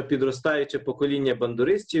 наша підростаюче покоління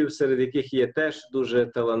бандуристів, серед яких є теж дуже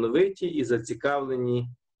талановиті і зацікавлені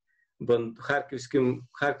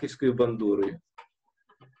харківською бандурою.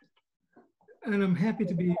 And I'm happy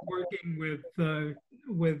to be working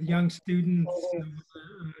with young students,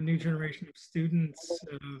 a new generation of students,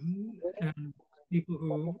 and people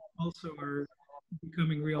who also are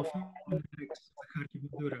becoming real fanatics of the Kharkiv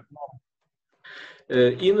bandura.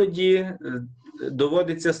 Іноді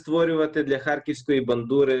доводиться створювати для харківської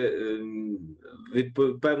бандури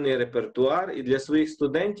певний репертуар, і для своїх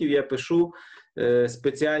студентів я пишу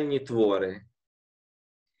спеціальні твори.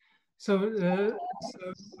 So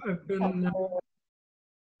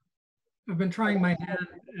I've been trying my hand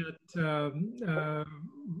at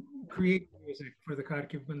creating music for the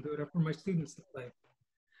Kharkiv bandura for my students to play.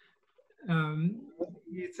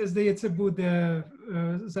 Це, здається, буде,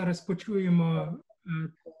 зараз почуємо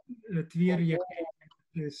твір,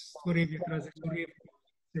 який створив якраз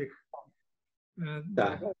цих.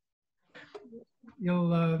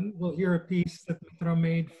 We'll hear a piece that Dmytro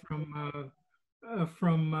made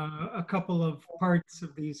from a couple of parts of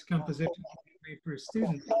these compositions made for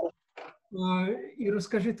students. І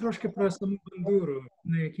розкажи трошки про саму бандуру,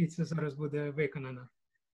 на якій це зараз буде виконано.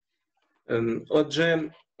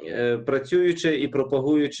 Отже, працюючи і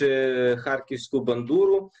пропагуючи харківську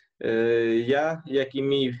бандуру, я, як і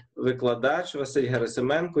мій викладач Василь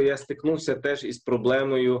Герасименко, я стикнувся теж із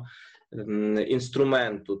проблемою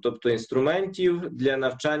інструменту. Тобто інструментів для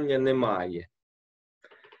навчання немає.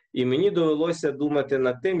 І мені довелося думати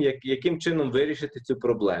над тим, яким чином вирішити цю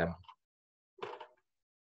проблему.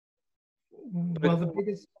 Well,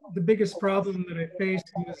 the biggest problem that I faced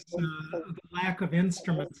was the lack of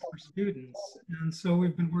instruments for students, and so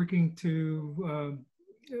we've been working to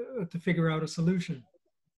figure out a solution.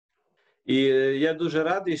 І я дуже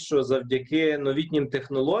радий, що завдяки новітнім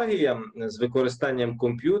технологіям з використанням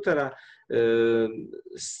комп'ютера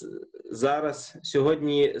зараз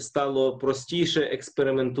сьогодні стало простіше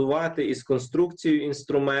експериментувати із конструкцією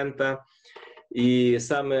інструмента. І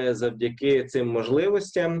саме завдяки цим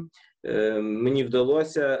можливостям мені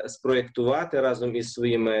вдалося спроєктувати разом із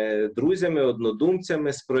своїми друзями,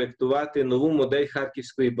 однодумцями, спроєктувати нову модель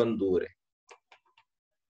харківської бандури.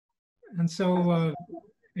 And so,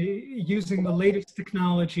 using the latest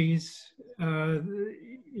technologies,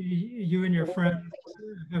 you and your friends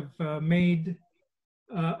have made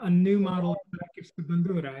a new model of Kharkivska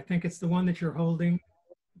bandura. I think it's the one that you're holding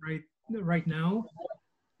right now,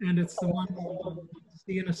 and it's the one we'll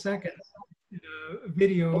see in a second in a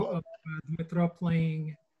video of Dmytro playing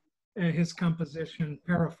his composition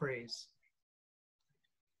Paraphrase.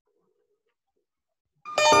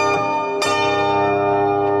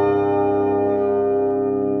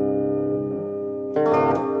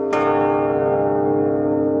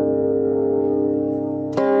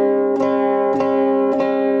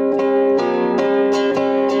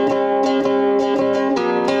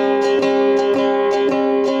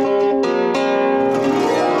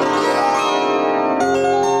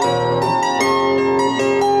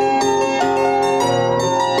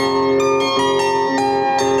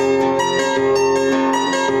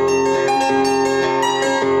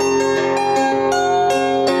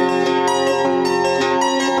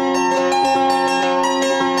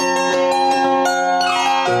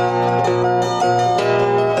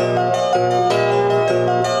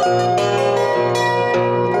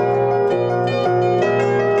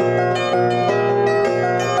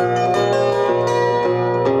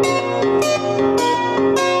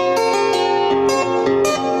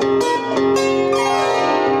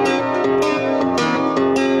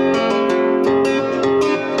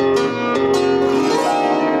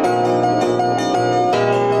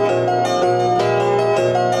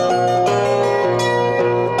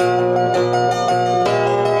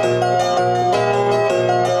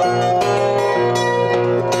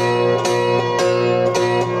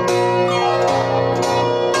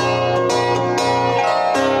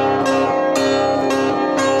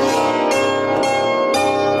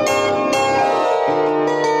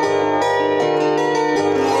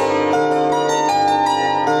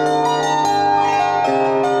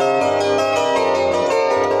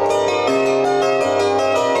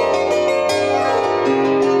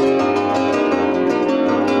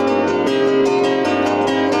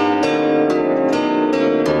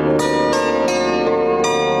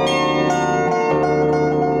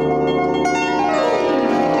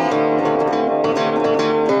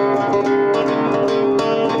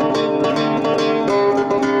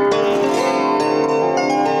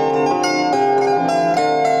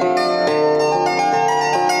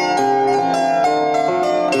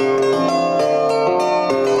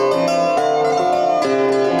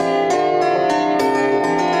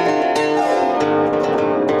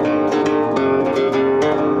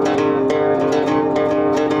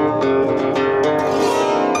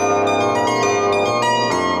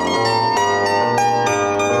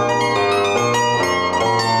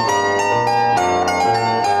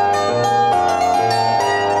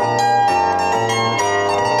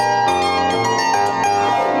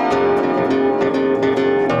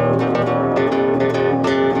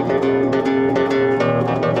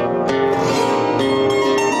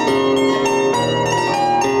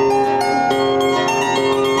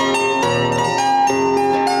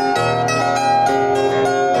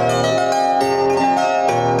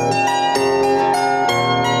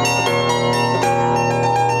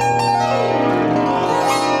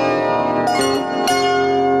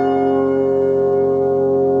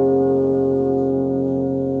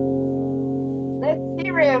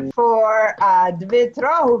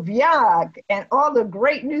 Dmytro Hubyak and all the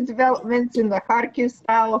great new developments in the Kharkiv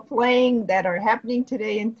style of playing that are happening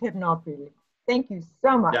today in Ternopil. Thank you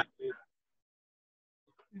so much.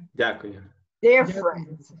 Дякую. Dear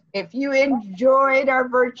friends, if you enjoyed our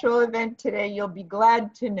virtual event today, you'll be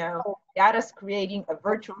glad to know Yara's creating a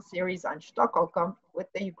virtual series on Shtokalko with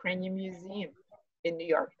the Ukrainian Museum in New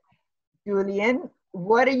York. Julian,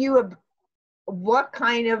 what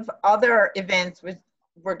kind of other events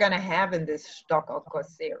we're going to have in this Shtokalko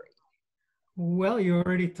series? Well, you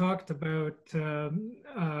already talked about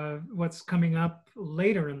what's coming up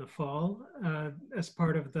later in the fall. As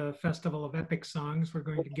part of the Festival of Epic Songs, we're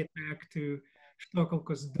going to get back to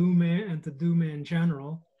Shtokalko's Dume and to Dume in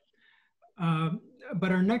general.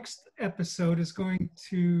 But our next episode is going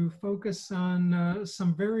to focus on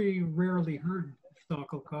some very rarely heard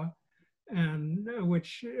Shtokalko, and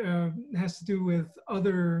which has to do with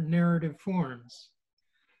other narrative forms.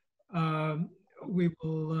 We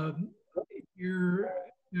will hear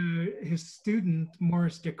his student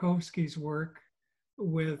Morris Jakovsky's work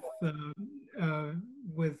with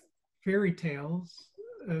fairy tales,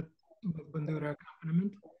 with bandura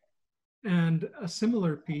accompaniment, and a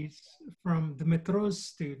similar piece from Dmytro's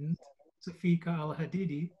student, Safika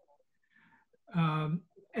Al-Hadidi.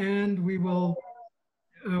 And we will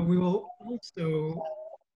also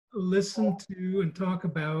listen to and talk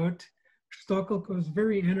about Shtokalko's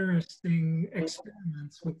very interesting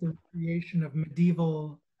experiments with the creation of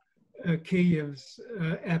medieval Kyiv's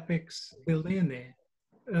epics Virlana,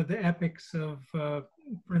 the epics of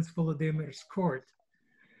Prince Volodymir's court.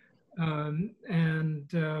 Do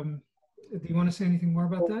you want to say anything more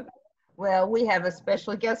about that? Well, we have a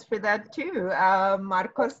special guest for that too,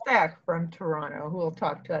 Marko Stach from Toronto, who will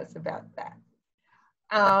talk to us about that.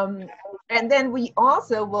 And then we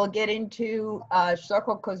also will get into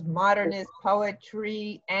Shtokalko's modernist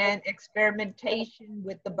poetry and experimentation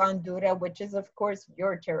with the bandura, which is, of course,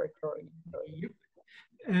 your territory.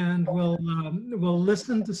 And we'll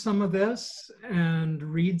listen to some of this and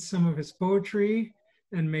read some of his poetry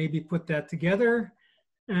and maybe put that together.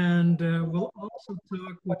 And we'll also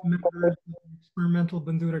talk with members of the Experimental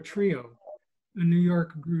Bandura Trio, a New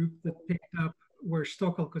York group that picked up where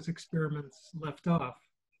Shtokalko's experiments left off.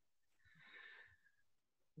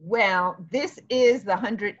 Well, this is the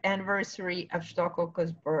 100th anniversary of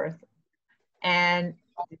Shtokalko's birth, and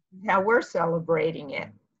how we're celebrating it.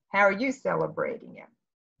 How are you celebrating it?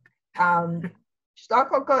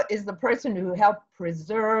 Shtokalko is the person who helped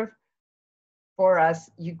preserve for us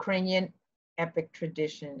Ukrainian epic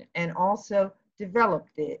tradition and also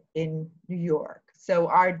developed it in New York. So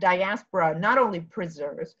our diaspora not only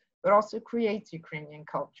preserves, but also creates Ukrainian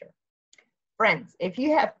culture. Friends, if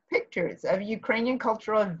you have pictures of Ukrainian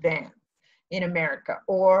cultural events in America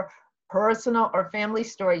or personal or family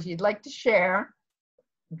stories you'd like to share,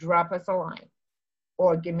 drop us a line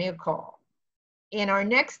or give me a call. In our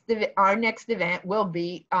next event will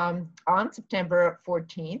be on September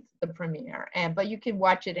 14th, the premiere, but you can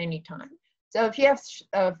watch it anytime. So if you have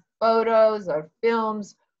photos or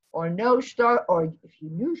films or or if you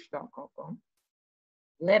knew Shtokalko,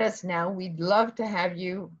 let us know. We'd love to have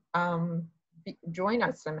you join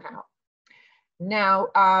us somehow. Now,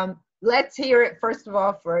 let's hear it first of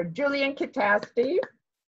all for Julian Kytasty,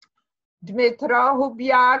 Dmytro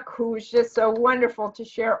Hubyak, who's just so wonderful to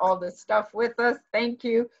share all this stuff with us. Thank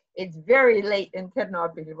you. It's very late in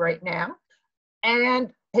Ternopil right now.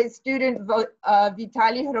 And his student,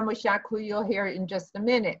 Vitaly Hromosyak, who you'll hear in just a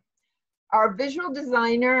minute. Our visual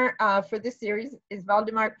designer for this series is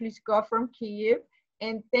Valdemar Klusko from Kyiv.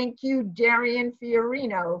 And thank you, Darian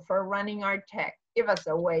Fiorino, for running our tech. Give us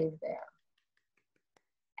a wave there.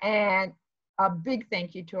 And a big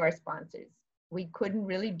thank you to our sponsors. We couldn't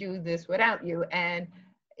really do this without you. And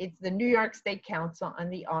it's the New York State Council on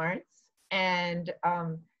the Arts and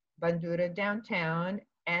Bandura Downtown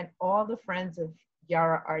and all the friends of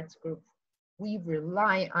Yara Arts Group. We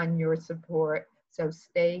rely on your support, so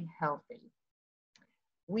stay healthy.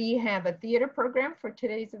 We have a theater program for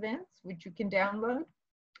today's events, which you can download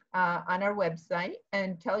on our website,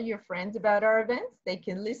 and tell your friends about our events. They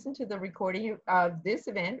can listen to the recording of this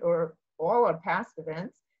event or all our past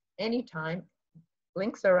events anytime.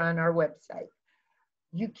 Links are on our website.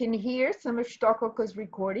 You can hear some of Shtokalko's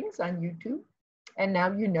recordings on YouTube, and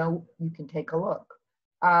now you know you can take a look.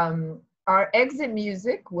 Our exit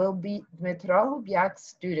music will be Dmytro Hubyak's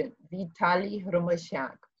student, Vitaly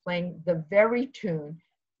Hromosyak, playing the very tune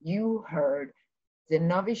you heard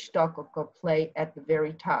Zinovyi Shtokalko play at the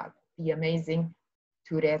very top, the amazing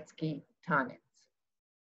Turecki Tanets.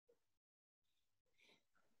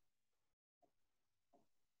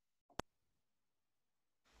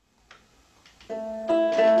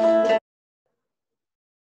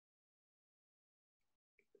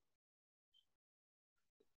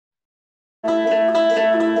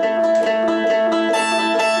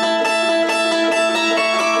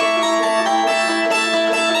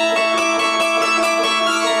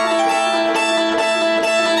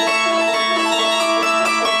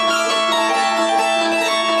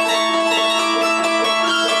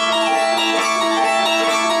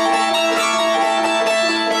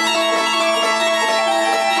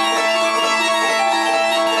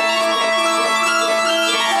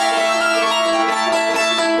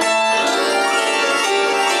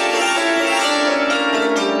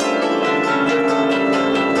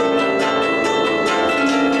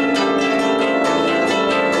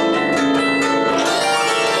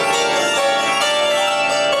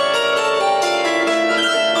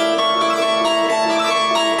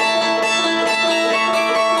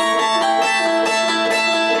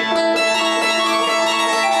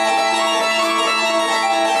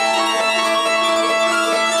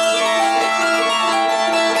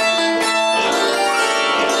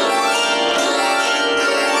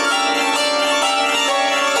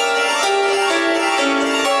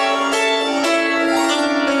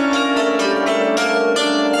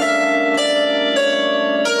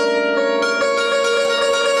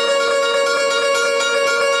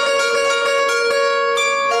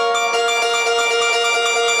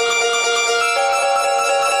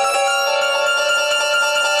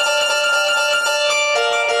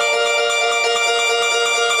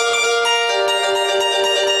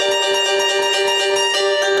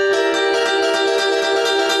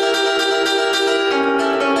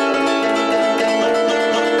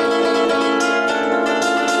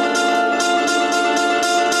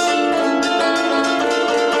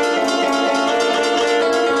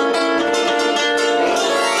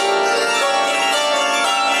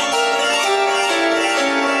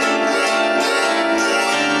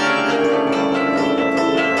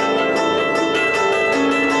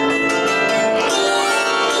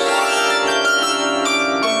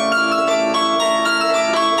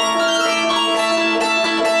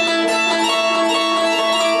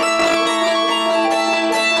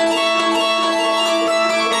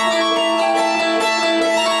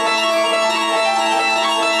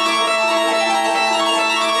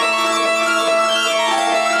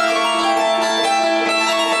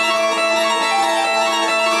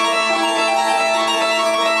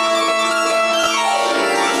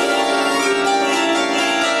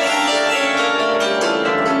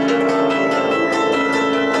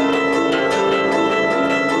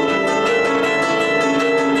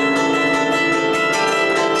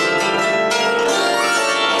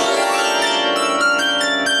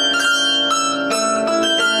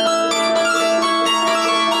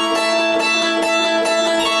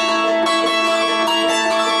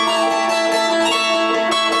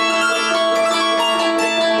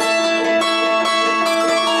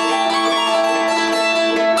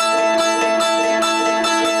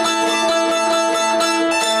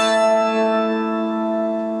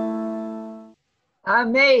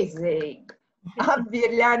 Amazing. I'm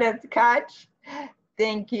Virlana Tkacz.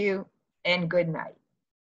 Thank you and good night.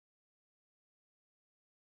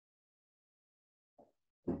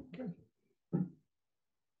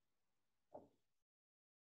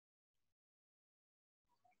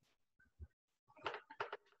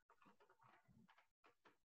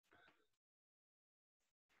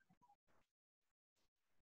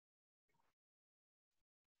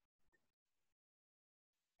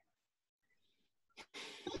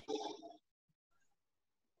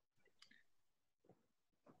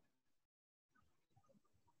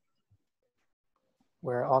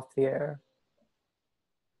 We're off the air.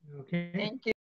 Okay. Thank you.